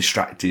be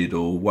distracted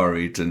or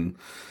worried. And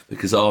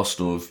because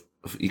Arsenal,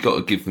 you've got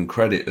to give them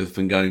credit, have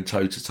been going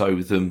toe to toe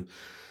with them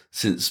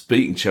since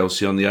beating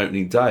Chelsea on the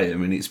opening day. I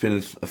mean, it's been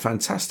a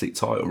fantastic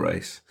title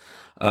race.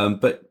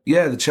 But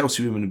yeah, the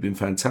Chelsea women have been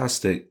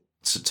fantastic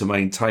to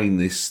maintain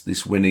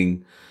this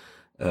winning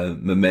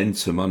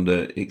momentum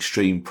under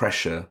extreme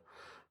pressure,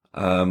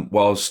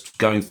 whilst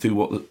going through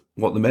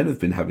what the men have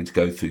been having to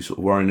go through, sort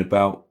of worrying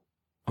about,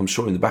 I'm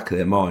sure in the back of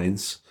their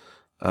minds,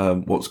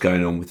 what's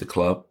going on with the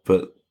club.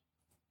 But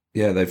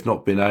yeah, they've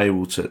not been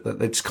able to,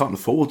 they just can't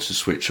afford to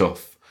switch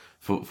off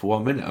for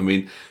 1 minute. I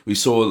mean, we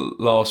saw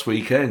last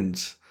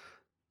weekend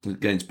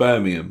against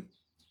Birmingham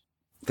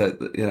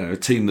that, a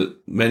team that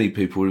many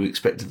people would have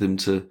expected them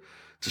to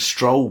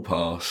stroll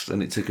past,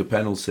 and it took a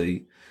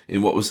penalty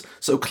in what was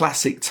so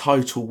classic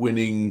title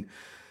winning.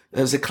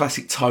 It was a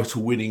classic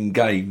title winning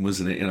game,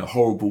 wasn't it?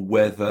 Horrible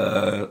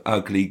weather,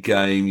 ugly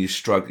game. You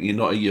struggle. You're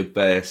not at your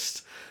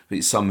best,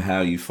 but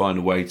somehow you find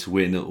a way to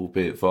win,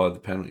 albeit via the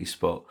penalty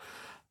spot.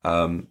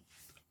 It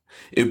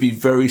would be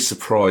very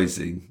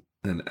surprising,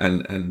 and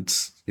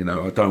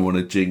I don't want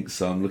to jinx.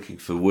 So I'm looking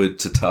for wood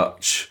to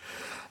touch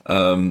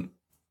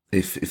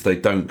if they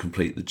don't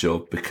complete the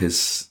job,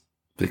 because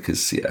they've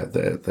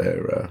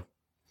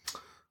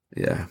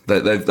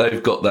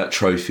got that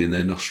trophy in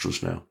their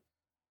nostrils now.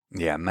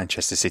 Yeah,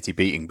 Manchester City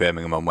beating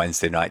Birmingham on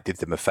Wednesday night did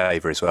them a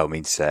favour as well. It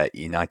means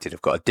United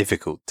have got a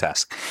difficult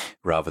task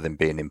rather than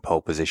being in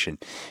pole position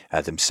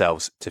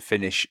themselves to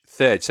finish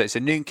third. So it's a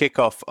noon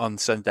kickoff on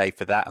Sunday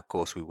for that. Of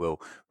course, we will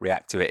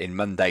react to it in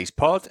Monday's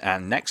pod.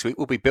 And next week,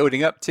 we'll be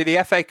building up to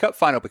the FA Cup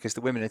final, because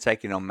the women are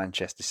taking on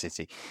Manchester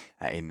City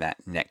in that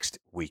next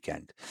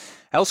weekend.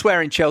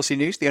 Elsewhere in Chelsea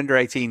news, the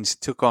under-18s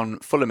took on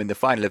Fulham in the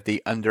final of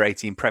the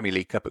under-18 Premier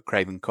League Cup at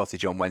Craven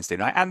Cottage on Wednesday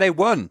night, and they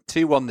won.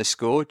 2-1 the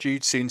score.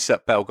 Jude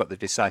Soon-Sup-Bell got the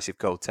decisive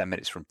goal 10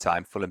 minutes from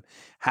time. Fulham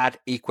had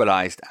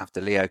equalised after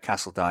Leo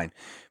Castledine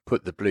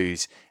put the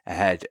Blues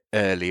ahead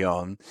early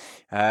on.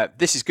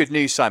 This is good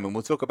news, Simon.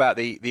 We'll talk about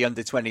the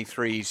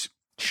under-23s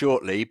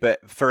shortly,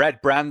 but for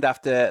Ed Brand,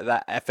 after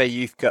that FA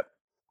Youth Cup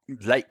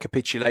late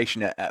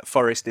capitulation at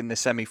Forest in the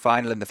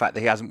semi-final, and the fact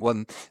that he hasn't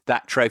won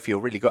that trophy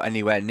or really got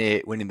anywhere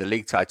near winning the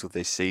league title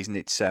this season,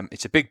 it's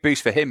a big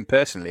boost for him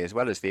personally as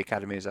well as the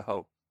academy as a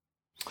whole.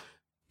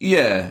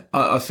 Yeah,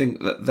 I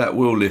think that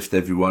will lift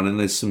everyone, and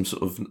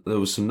there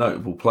was some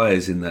notable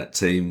players in that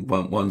team,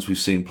 ones we've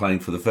seen playing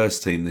for the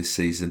first team this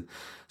season,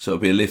 so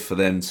it'll be a lift for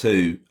them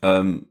too.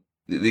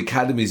 The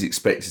academy is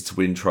expected to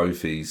win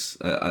trophies.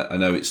 I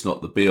know it's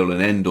not the be-all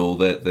and end-all.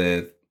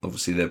 They're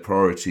obviously their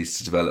priority is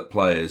to develop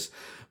players,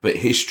 but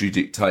history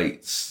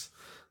dictates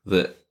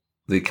that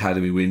the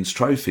academy wins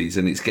trophies,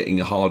 and it's getting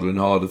harder and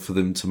harder for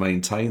them to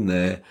maintain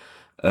their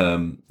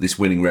this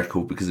winning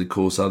record because, of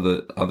course,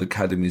 other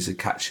academies are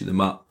catching them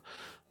up,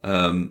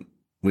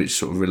 which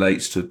sort of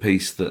relates to a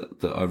piece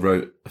that I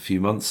wrote a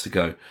few months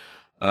ago.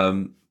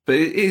 But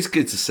it is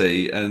good to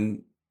see,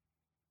 and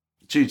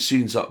Jude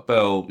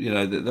Soonsup-Bell,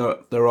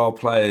 there are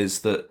players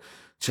that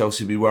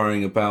Chelsea be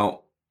worrying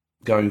about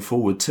going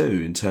forward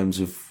too, in terms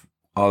of,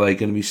 are they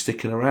going to be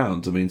sticking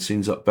around? I mean,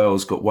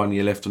 Soonsup-Bell's got 1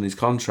 year left on his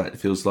contract.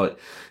 It feels like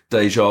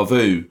deja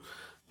vu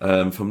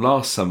from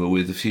last summer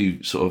with a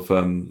few sort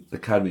of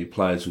academy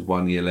players with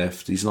 1 year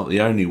left. He's not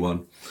the only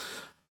one.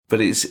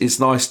 But it's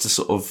nice to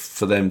sort of,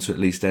 for them to at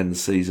least end the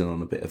season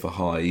on a bit of a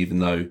high, even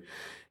though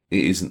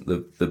it isn't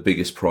the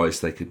biggest prize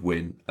they could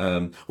win.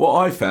 What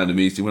I found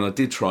amusing when I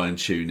did try and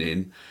tune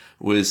in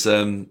was,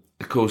 of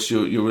course,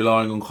 you're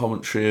relying on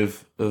commentary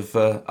of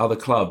other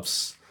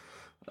clubs.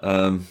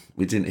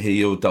 We didn't hear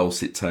your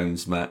dulcet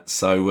tones, Matt.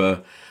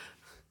 So,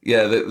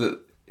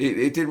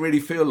 it didn't really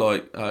feel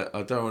like,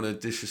 I don't want to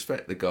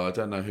disrespect the guy, I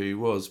don't know who he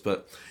was,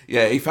 but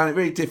yeah, he found it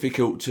very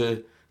difficult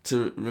to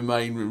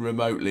remain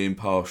remotely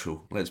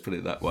impartial, let's put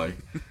it that way.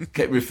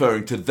 Kept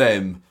referring to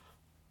them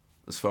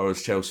as far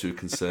as Chelsea were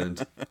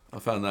concerned. I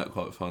found that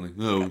quite funny.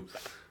 No,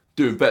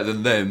 doing better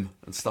than them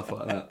and stuff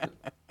like that.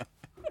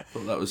 I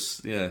thought that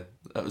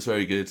was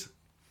very good.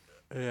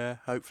 Yeah,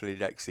 hopefully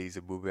next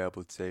season we'll be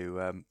able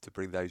to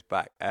bring those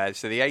back.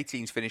 So the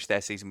 18s finished their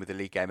season with a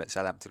league game at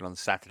Southampton on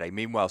Saturday.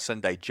 Meanwhile,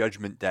 Sunday,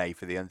 Judgment Day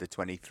for the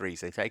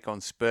under-23s. They take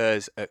on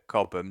Spurs at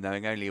Cobham,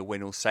 knowing only a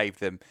win will save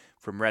them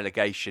from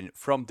relegation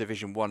from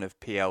Division 1 of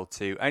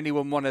PL2. Only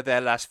won one of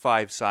their last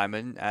 5,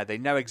 Simon. They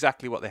know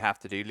exactly what they have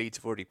to do. Leeds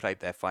have already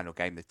played their final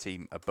game, the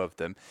team above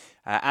them.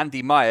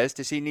 Andy Myers,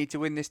 does he need to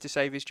win this to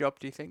save his job,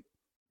 do you think?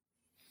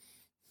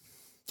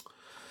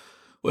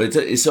 Well,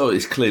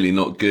 it's clearly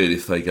not good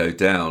if they go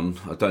down.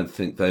 I don't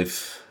think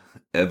they've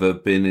ever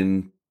been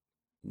in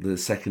the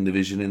second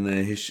division in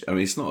their history. I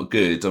mean, it's not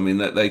good. I mean,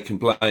 they can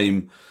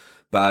blame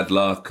bad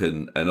luck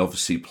and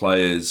obviously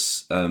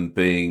players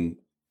being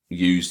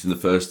used in the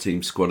first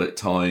team squad at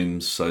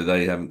times, so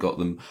they haven't got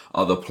them.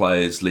 Other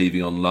players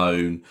leaving on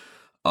loan,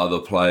 other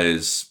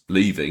players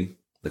leaving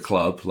the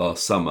club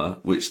last summer,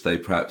 which they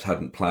perhaps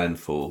hadn't planned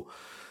for.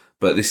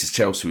 But this is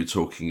Chelsea we're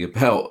talking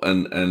about,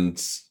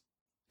 and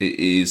it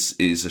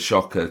is a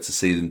shocker to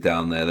see them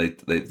down there.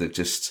 They've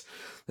just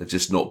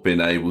not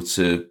been able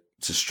to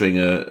string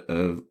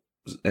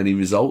any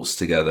results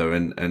together,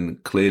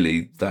 and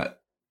clearly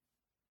that,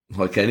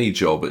 like any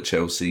job at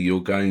Chelsea,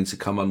 you're going to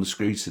come under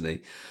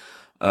scrutiny.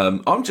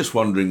 I'm just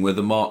wondering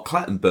whether Mark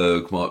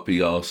Clattenburg might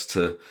be asked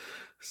to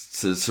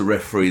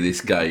referee this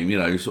game.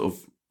 Sort of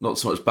not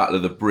so much Battle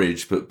of the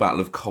Bridge, but Battle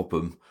of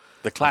Cobham.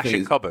 The clash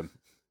at Cobham.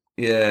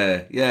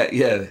 Yeah,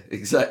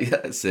 exactly.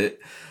 That's it.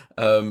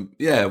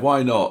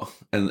 Why not?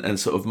 And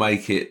sort of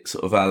make it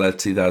sort of a la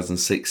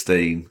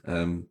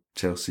 2016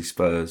 Chelsea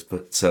Spurs.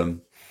 But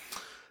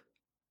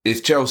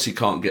if Chelsea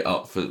can't get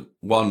up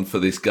for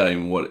this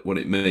game, what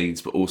it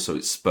means, but also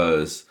it's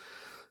Spurs,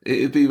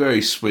 it'd be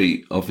very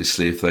sweet,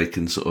 obviously, if they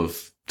can sort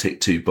of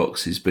tick 2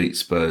 boxes, beat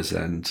Spurs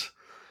and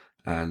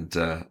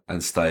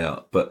stay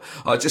up. But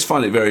I just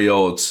find it very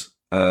odd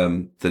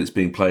that it's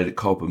being played at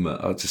Cobham.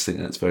 I just think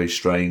that's very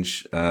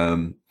strange.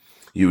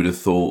 You would have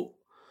thought,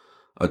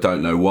 I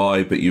don't know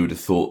why, but you would have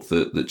thought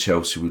that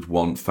Chelsea would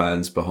want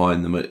fans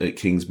behind them at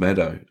Kings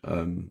Meadow.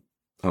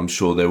 I'm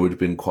sure there would have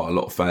been quite a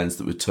lot of fans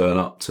that would turn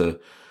up to.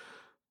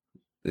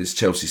 It's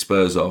Chelsea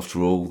Spurs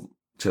after all.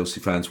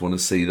 Chelsea fans want to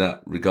see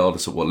that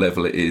regardless of what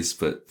level it is.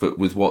 But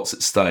with what's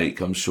at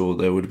stake, I'm sure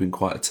there would have been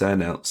quite a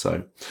turnout.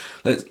 So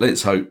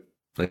let's hope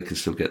they can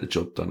still get the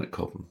job done at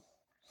Cobham.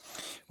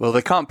 Well,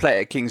 they can't play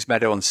it at Kings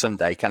Meadow on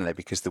Sunday, can they?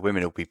 Because the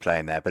women will be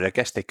playing there. But I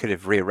guess they could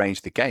have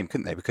rearranged the game,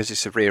 couldn't they? Because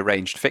it's a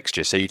rearranged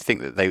fixture. So you'd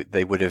think that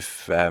they would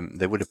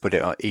have put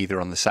it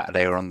either on the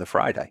Saturday or on the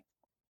Friday.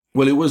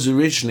 Well, it was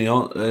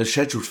originally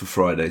scheduled for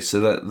Friday, so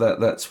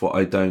that's what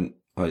I don't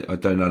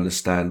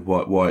understand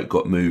why it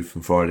got moved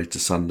from Friday to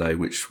Sunday,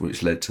 which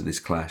led to this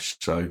clash.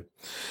 So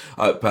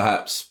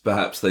perhaps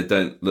they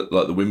don't look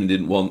like the women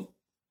didn't want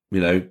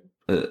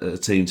a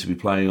team to be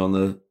playing on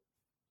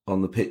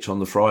the pitch on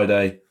the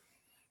Friday.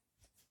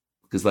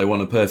 because they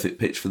want a perfect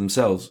pitch for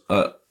themselves.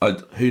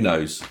 Who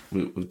knows?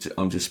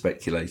 I'm just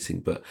speculating,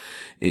 but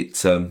it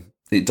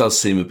does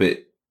seem a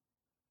bit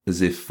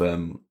as if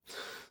the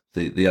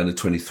under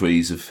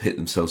 23s have hit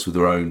themselves with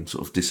their own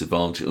sort of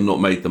disadvantage or not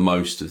made the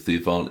most of the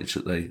advantage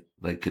that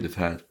they could have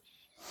had.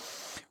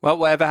 Well,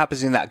 whatever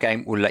happens in that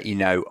game, we'll let you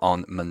know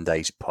on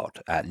Monday's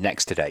pod.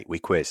 Next today, we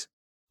quiz.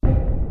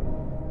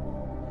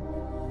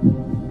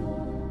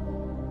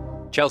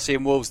 Chelsea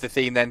and Wolves, the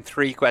theme then.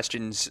 3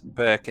 questions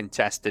per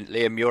contestant.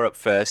 Liam, you're up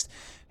first.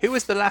 Who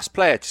was the last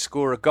player to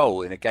score a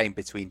goal in a game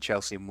between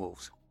Chelsea and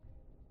Wolves?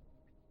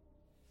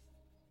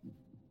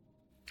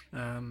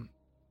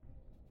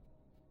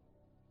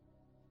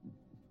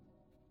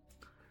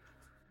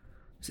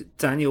 Is it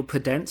Daniel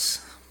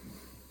Podence?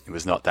 It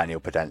was not Daniel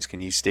Podence.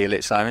 Can you steal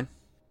it, Simon?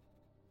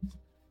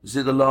 Was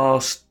it the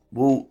last,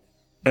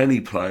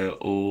 any player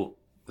or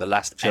the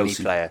last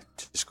Chelsea? Any player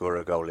to score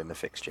a goal in the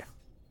fixture?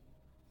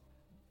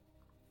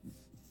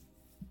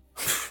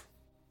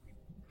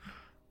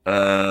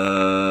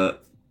 I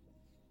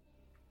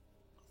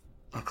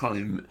can't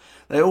even.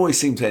 They always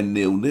seem to end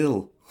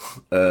 0-0.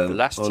 The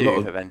last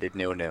 2 have ended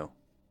 0-0.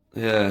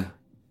 Yeah.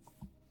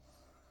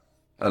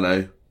 I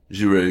know.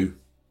 Giroud.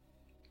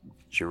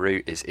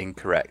 Giroud is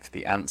incorrect.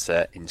 The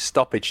answer in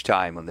stoppage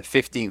time on the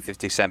 15th of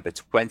December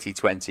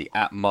 2020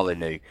 at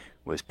Molineux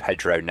was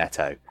Pedro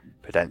Neto.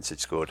 Podence had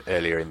scored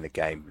earlier in the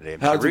game.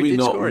 Liam. How Giroud do we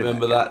not score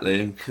remember that,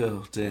 Liam?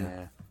 Oh, dear.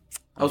 Yeah.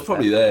 I was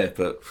probably there,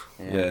 but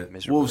yeah.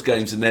 Miserable. Wolves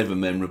games are never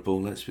memorable,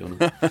 let's be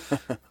honest.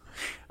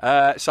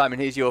 Simon,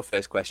 here's your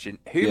first question.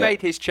 Who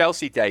made his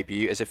Chelsea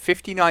debut as a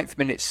 59th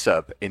minute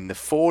sub in the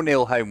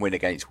 4-0 home win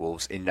against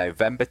Wolves in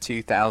November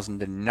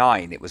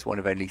 2009? It was one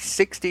of only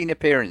 16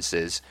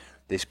 appearances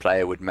this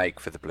player would make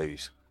for the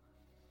Blues.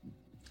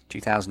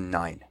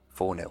 2009,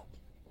 4-0.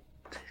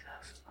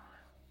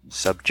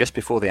 Sub just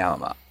before the hour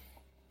mark.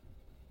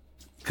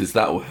 Because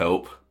that will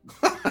help.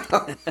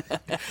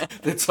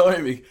 The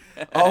timing.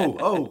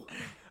 Oh,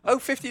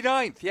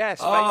 59th, yes.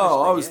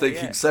 Oh, I was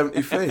thinking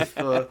 75th.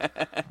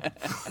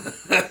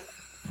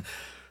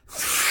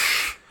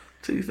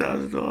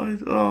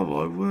 2009. Oh,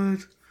 my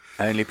word.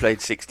 Only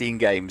played 16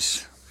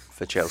 games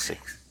for Chelsea.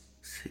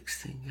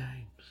 16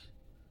 games.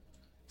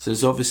 So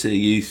there's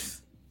obviously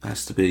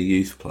has to be a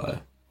youth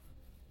player.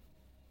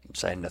 I'm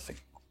saying nothing.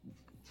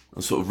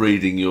 I'm sort of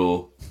reading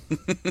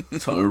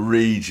trying to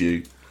read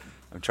you.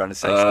 I'm trying to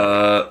say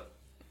something.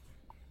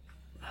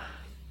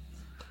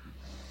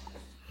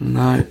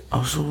 No, I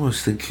was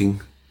almost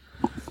thinking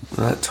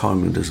that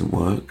timing doesn't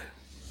work.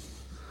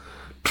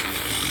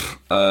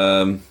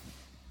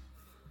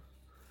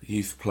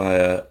 Youth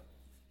player.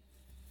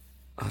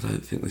 I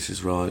don't think this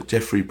is right.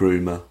 Jeffrey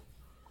Brumer.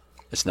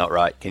 It's not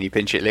right. Can you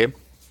pinch it, Liam?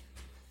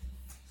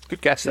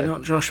 Good guess, though.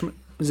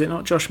 Was it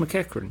not Josh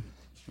McEachran?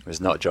 It was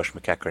not Josh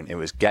McEachran. It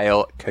was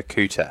Gail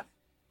Kakuta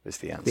was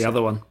the answer. The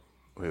other one.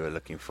 We were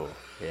looking for.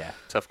 Yeah,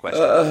 tough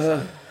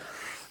question.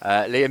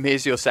 Liam,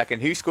 here's your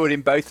second. Who scored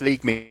in both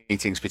league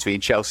meetings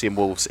between Chelsea and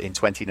Wolves in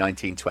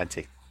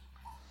 2019-20?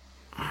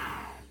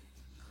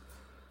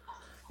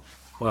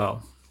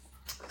 Well,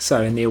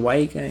 so in the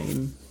away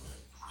game,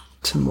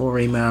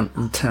 Tamori Mount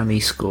and Tammy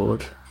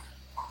scored.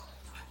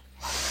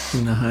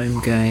 In the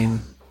home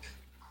game,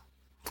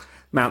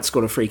 Mount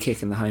scored a free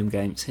kick in the home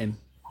game. It's him.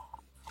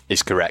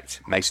 Is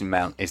correct. Mason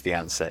Mount is the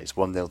answer. It's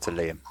 1-0 to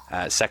Liam.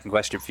 Second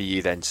question for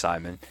you then,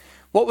 Simon.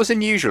 What was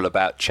unusual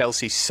about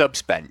Chelsea's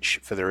subs bench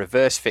for the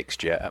reverse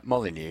fixture at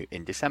Molineux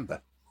in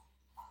December?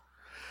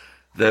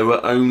 There were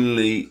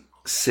only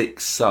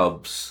 6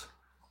 subs.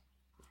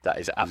 That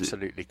is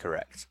absolutely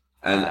correct.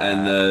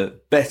 And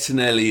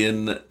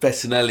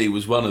Bettinelli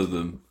was one of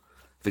them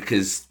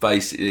because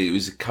basically it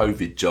was a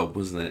COVID job,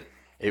 wasn't it?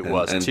 It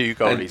was. 2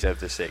 goalies over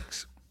the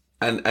 6.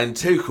 And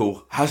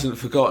Tuchel hasn't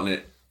forgotten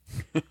it.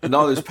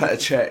 Neither's Petr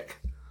Cech.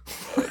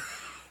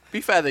 To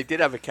be fair, they did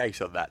have a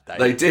case on that day.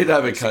 They did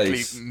have a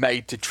case.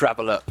 Made to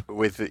travel up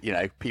with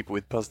people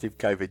with positive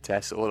COVID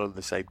tests all on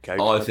the same coach.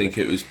 I think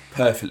it was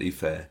perfectly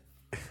fair.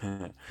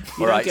 All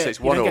right, so it's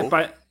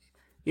 1-1.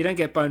 You don't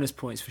get bonus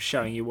points for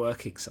showing you're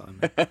working,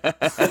 Simon.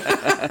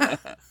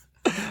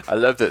 I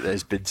love that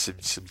there's been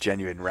some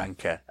genuine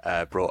rancour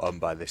brought on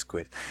by this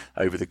quiz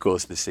over the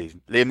course of the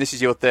season. Liam, this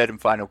is your third and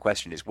final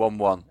question. It's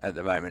 1-1 at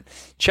the moment.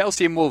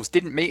 Chelsea and Wolves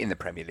didn't meet in the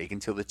Premier League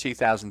until the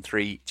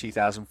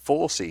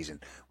 2003-2004 season.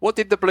 What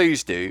did the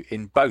Blues do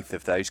in both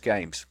of those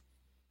games?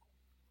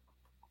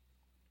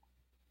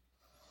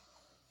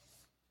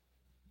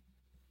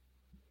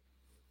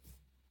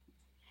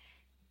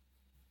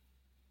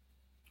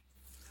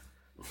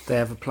 They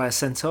have a player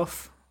sent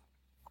off.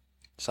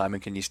 Simon,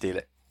 can you steal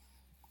it?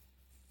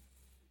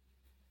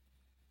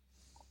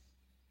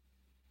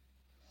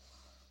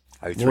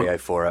 Oh,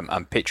 0304.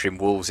 I'm picturing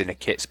Wolves in a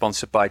kit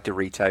sponsored by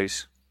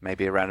Doritos,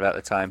 maybe around about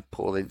the time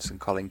Paul Ince and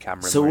Colin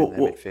Cameron were in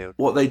their midfield.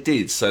 What they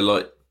did, so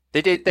like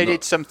they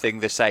did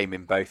something the same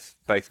in both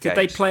games. Did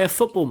they play a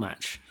football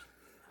match?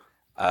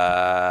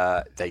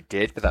 They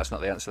did, but that's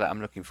not the answer that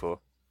I'm looking for.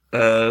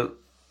 No,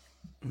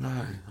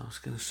 I was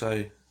going to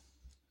say,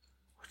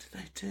 what did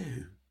they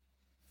do?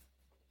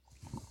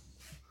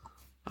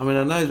 I mean,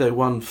 I know they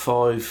won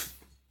 5.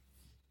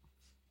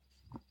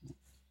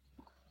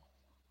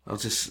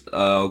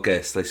 I'll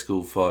guess they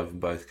scored 5 in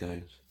both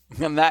games.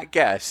 And that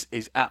guess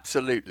is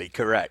absolutely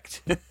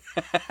correct.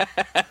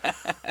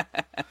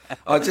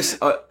 I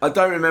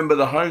don't remember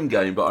the home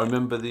game, but I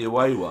remember the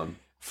away one.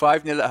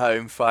 5-0 at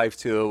home,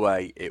 5-2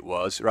 away it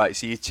was. Right,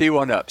 so you're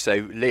 2-1 up.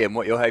 So, Liam,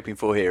 what you're hoping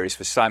for here is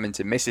for Simon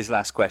to miss his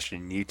last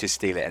question and you to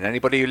steal it. And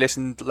anybody who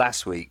listened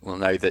last week will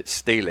know that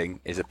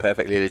stealing is a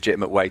perfectly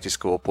legitimate way to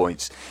score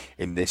points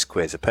in this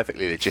quiz. A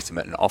perfectly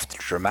legitimate and often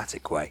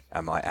dramatic way,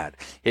 I might add.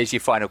 Here's your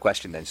final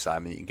question then,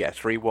 Simon. You can get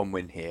a 3-1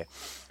 win here.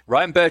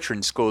 Ryan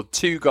Bertrand scored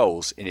 2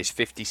 goals in his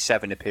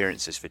 57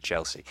 appearances for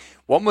Chelsea.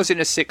 One was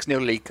in a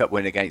 6-0 League Cup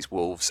win against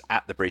Wolves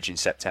at the Bridge in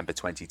September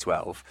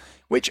 2012.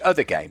 Which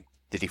other game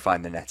did he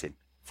find the net in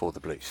for the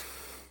Blues?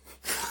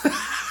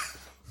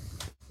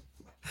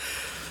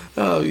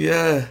 Oh,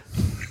 yeah.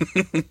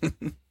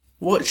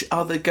 Which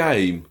other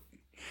game?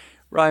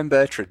 Ryan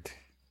Bertrand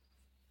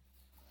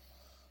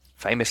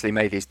famously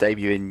made his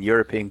debut in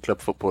European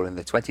club football in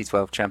the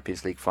 2012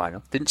 Champions League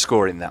final. Didn't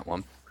score in that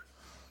one.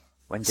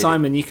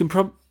 Simon, you can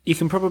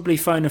probably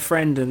phone a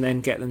friend and then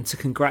get them to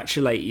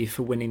congratulate you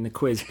for winning the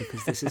quiz,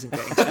 because this isn't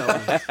getting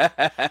going.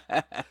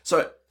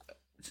 So,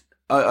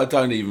 I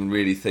don't even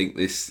really think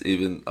this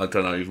even... I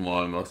don't know even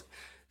why I'm not...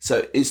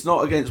 So, it's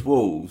not against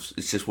Wolves,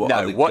 it's just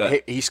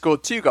he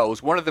scored 2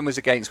 goals. One of them was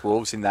against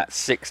Wolves in that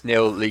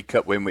 6-0 League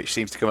Cup win, which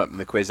seems to come up in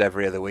the quiz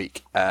every other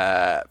week.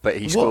 But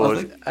he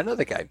scored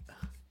another game.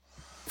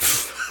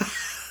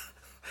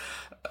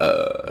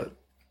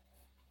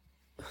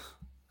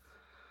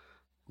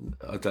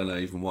 I don't know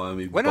even why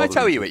I'm even... When I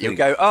tell you it, you'll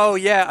go, oh,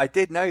 yeah, I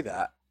did know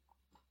that.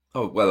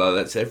 Oh, well,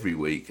 that's every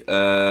week.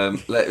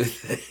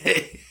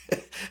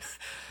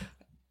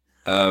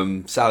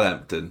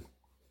 Southampton.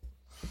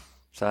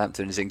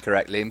 Southampton is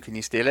incorrect. Liam, can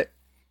you steal it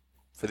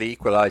for the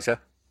equaliser?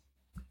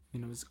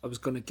 I was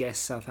going to guess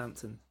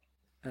Southampton.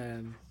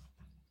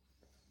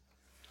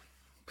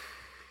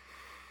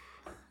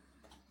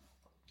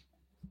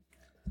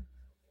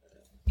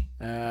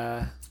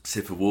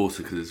 Sip of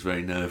water because it's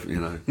very nervous.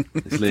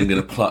 Is Liam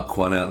going to pluck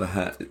one out of the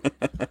hat?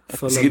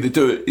 Is he going to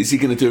do it? Is he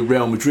going to do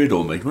Real Madrid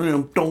on me?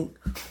 Fulham,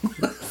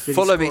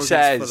 it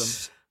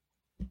says.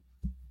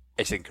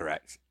 It's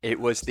incorrect. It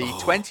was the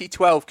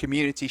 2012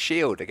 Community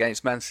Shield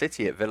against Man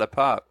City at Villa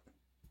Park.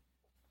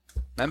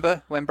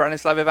 Remember when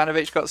Branislav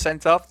Ivanovic got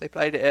sent off? They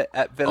played it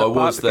at Villa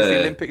Park because the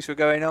Olympics were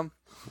going on.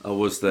 I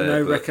was there.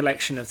 No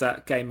recollection of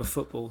that game of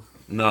football.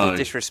 No. The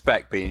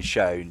disrespect being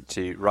shown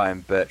to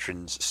Ryan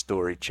Bertrand's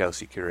storied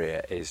Chelsea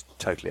career is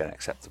totally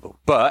unacceptable.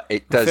 But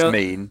it does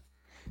mean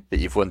that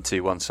you've won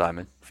 2-1,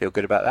 Simon. Feel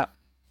good about that?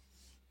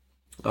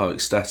 Oh,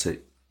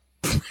 ecstatic.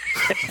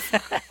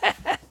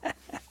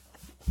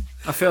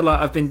 I feel like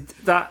I've been...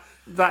 That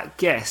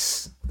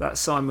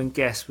Simon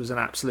guess was an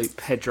absolute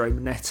Pedro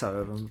Neto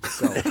of a goal.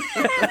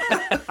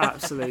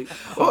 Absolute...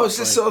 Well, I was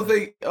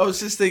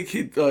just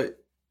thinking, like...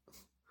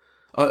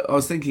 I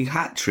was thinking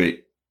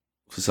hat-trick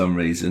for some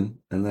reason,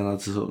 and then I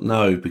just thought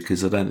no,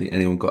 because I don't think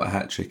anyone got a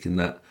hat-trick in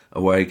that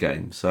away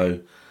game.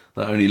 So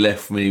that only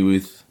left me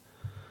with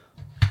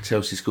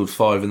Chelsea scored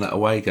 5 in that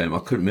away game. I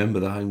couldn't remember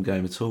the home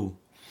game at all.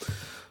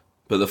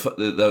 But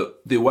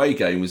the away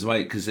game was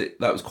because that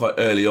was quite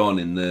early on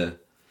in the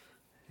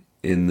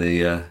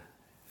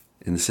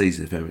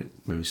season, if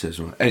memory serves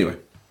right. Anyway.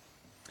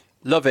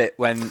 Love it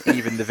when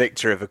even the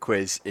victor of a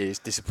quiz is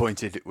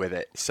disappointed with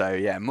it. So,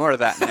 yeah, more of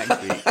that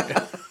next week.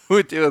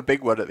 We'll do a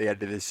big one at the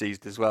end of this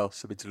season as well.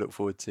 Something to look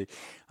forward to,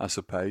 I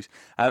suppose.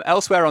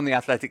 Elsewhere on The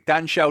Athletic,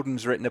 Dan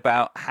Sheldon's written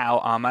about how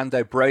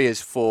Armando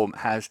Broja's form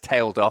has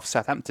tailed off.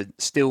 Southampton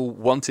still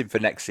want him for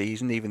next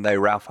season, even though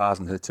Ralph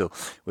Hasenhüttl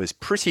was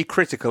pretty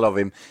critical of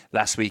him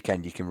last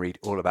weekend. You can read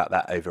all about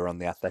that over on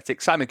The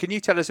Athletic. Simon, can you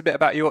tell us a bit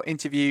about your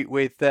interview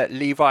with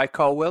Levi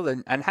Colwill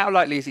and how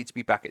likely is he to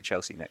be back at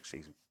Chelsea next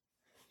season?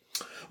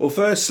 Well,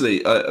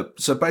 firstly,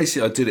 so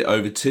basically I did it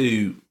over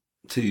two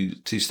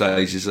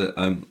stages.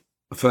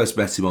 I first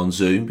met him on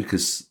Zoom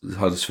because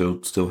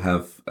Huddersfield still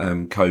have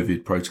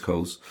COVID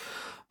protocols.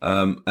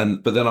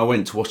 But then I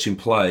went to watch him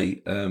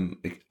play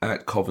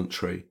at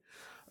Coventry.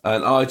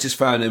 And I just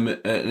found him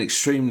an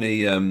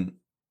extremely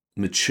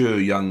mature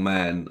young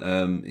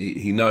man.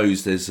 He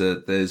knows there's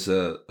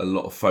a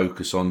lot of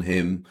focus on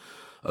him,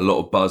 a lot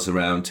of buzz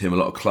around him, a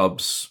lot of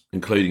clubs,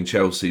 including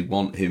Chelsea,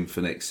 want him for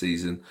next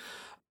season.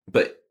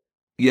 But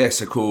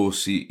yes, of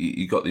course,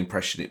 you got the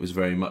impression it was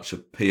very much a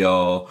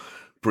PR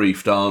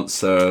briefed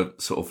answer,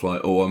 sort of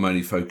like, oh, I'm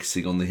only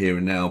focusing on the here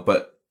and now.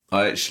 But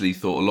I actually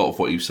thought a lot of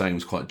what he was saying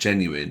was quite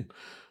genuine.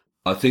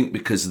 I think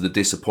because of the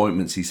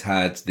disappointments he's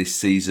had this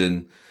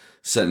season,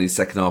 certainly the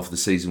second half of the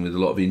season with a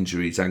lot of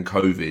injuries and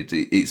COVID,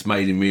 it's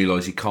made him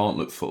realise he can't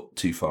look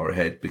too far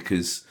ahead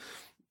because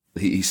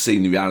he's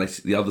seen the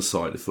reality, the other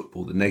side of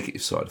football, the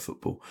negative side of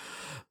football.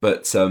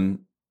 But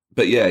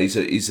yeah, he's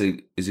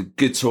a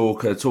good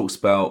talker. Talks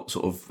about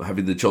sort of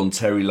having the John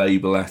Terry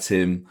label at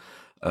him,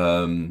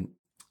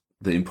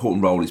 the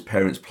important role his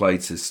parents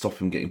played to stop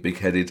him getting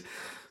big-headed.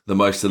 The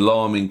most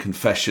alarming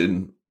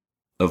confession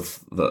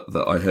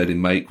that I heard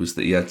him make was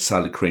that he had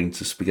salad cream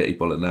to spaghetti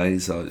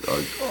bolognese.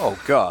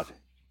 Oh God!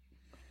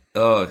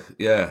 Oh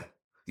yeah,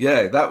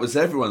 that was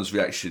everyone's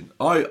reaction.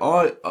 I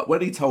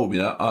when he told me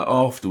that,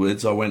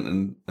 afterwards I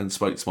went and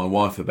spoke to my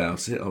wife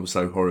about it. I was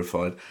so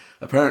horrified.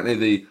 Apparently,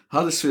 the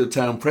Huddersfield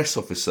Town press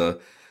officer,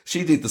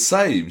 she did the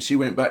same. She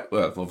went back.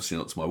 Well, obviously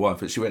not to my wife,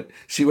 but she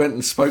went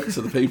and spoke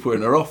to the people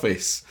in her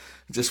office.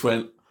 And just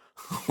went,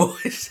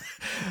 what is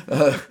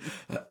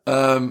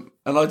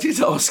and I did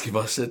ask him.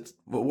 I said,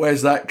 well,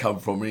 "Where's that come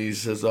from?" And he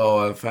says, "Oh,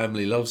 our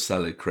family loves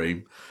salad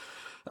cream."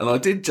 And I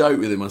did joke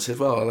with him. I said,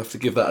 "Well, I'll have to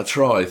give that a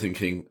try,"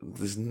 thinking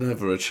there's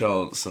never a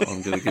chance that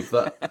I'm going to give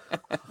that.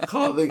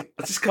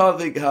 I just can't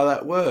think how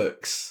that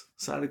works.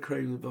 Salad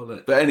cream and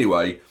bolognese. But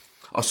anyway,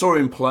 I saw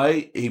him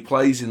play. He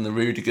plays in the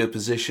Rudiger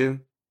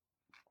position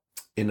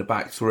in the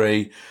back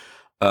three,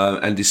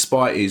 and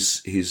despite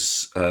his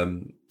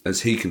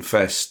as he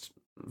confessed,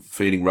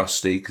 feeling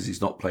rusty because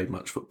he's not played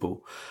much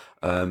football,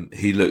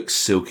 he looks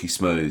silky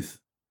smooth,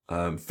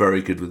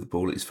 very good with the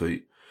ball at his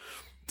feet.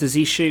 Does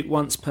he shoot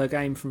once per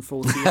game from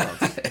 40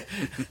 yards?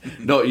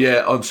 Not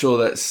yet. I'm sure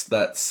that's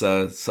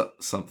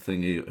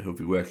something he'll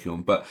be working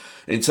on. But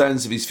in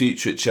terms of his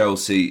future at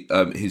Chelsea,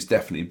 he's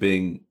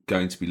definitely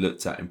going to be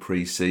looked at in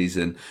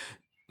pre-season.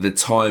 The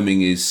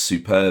timing is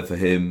superb for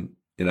him.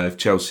 You know, if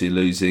Chelsea are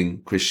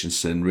losing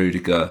Christensen,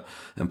 Rudiger,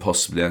 and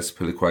possibly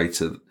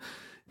Azpilicueta,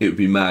 it would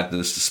be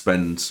madness to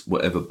spend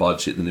whatever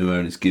budget the new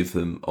owners give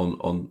them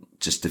on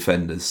just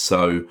defenders.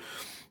 So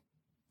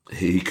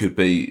he's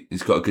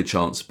got a good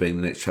chance of being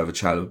the next Trevor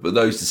Chalobah. But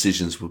those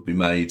decisions will be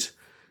made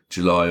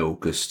July,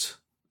 August,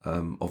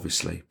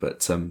 obviously.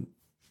 But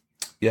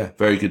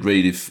very good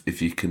read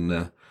if you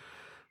can,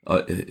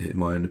 in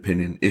my own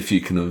opinion, if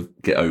you can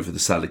get over the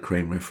salad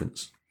cream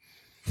reference.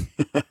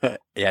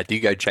 Yeah, do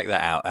go check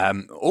that out.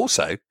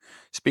 Also,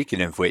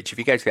 speaking of which, if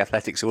you go to the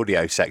Athletics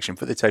audio section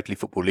for the Totally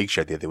Football League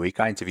show the other week,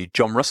 I interviewed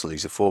John Russell,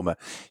 who's a former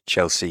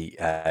Chelsea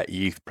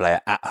youth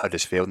player at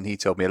Huddersfield, and he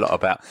told me a lot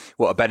about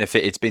what a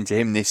benefit it's been to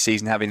him this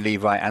season, having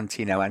Levi and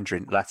Tino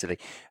Andrin latterly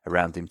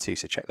around him too.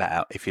 So check that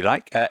out if you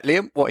like.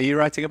 Liam, what are you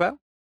writing about?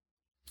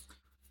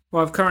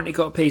 Well, I've currently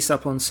got a piece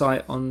up on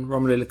site on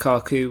Romelu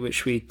Lukaku,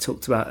 which we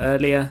talked about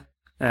earlier.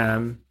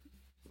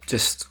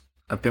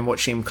 I've been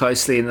watching him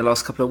closely in the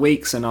last couple of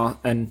weeks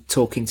and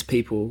talking to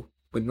people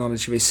with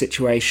knowledge of his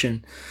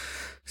situation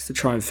to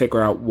try and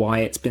figure out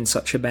why it's been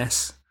such a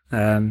mess.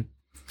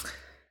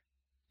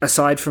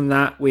 Aside from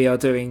that, we are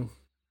doing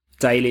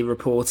daily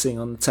reporting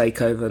on the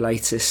takeover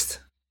latest,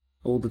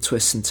 all the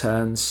twists and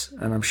turns,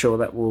 and I'm sure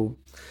that will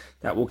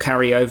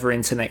carry over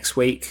into next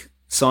week.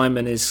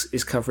 Simon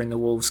is covering the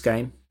Wolves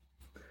game.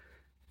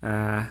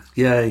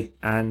 Yay!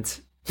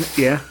 And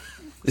yeah,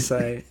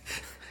 so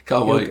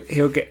can't wait.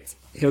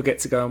 He'll get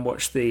to go and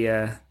watch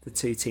the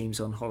two teams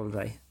on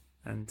holiday,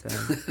 and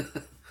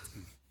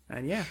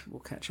yeah,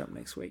 we'll catch up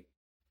next week.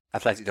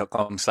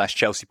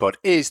 Athletic.com/ChelseaPod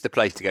is the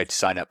place to go to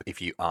sign up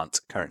if you aren't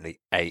currently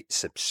a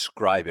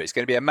subscriber. It's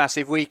going to be a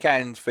massive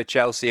weekend for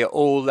Chelsea at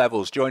all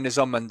levels. Join us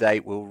on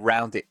Monday. We'll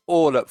round it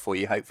all up for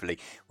you. Hopefully,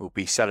 we'll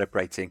be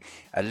celebrating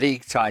a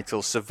league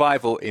title,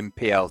 survival in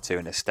PL2,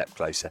 and a step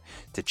closer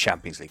to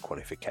Champions League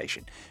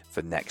qualification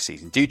for next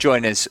season. Do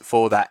join us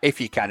for that if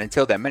you can.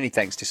 Until then, many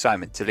thanks to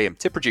Simon, to Liam,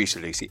 to producer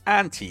Lucy,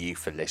 and to you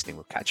for listening.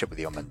 We'll catch up with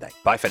you on Monday.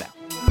 Bye for now.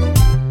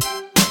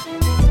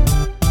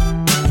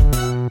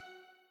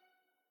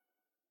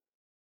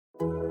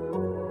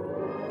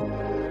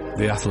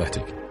 The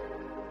Athletic.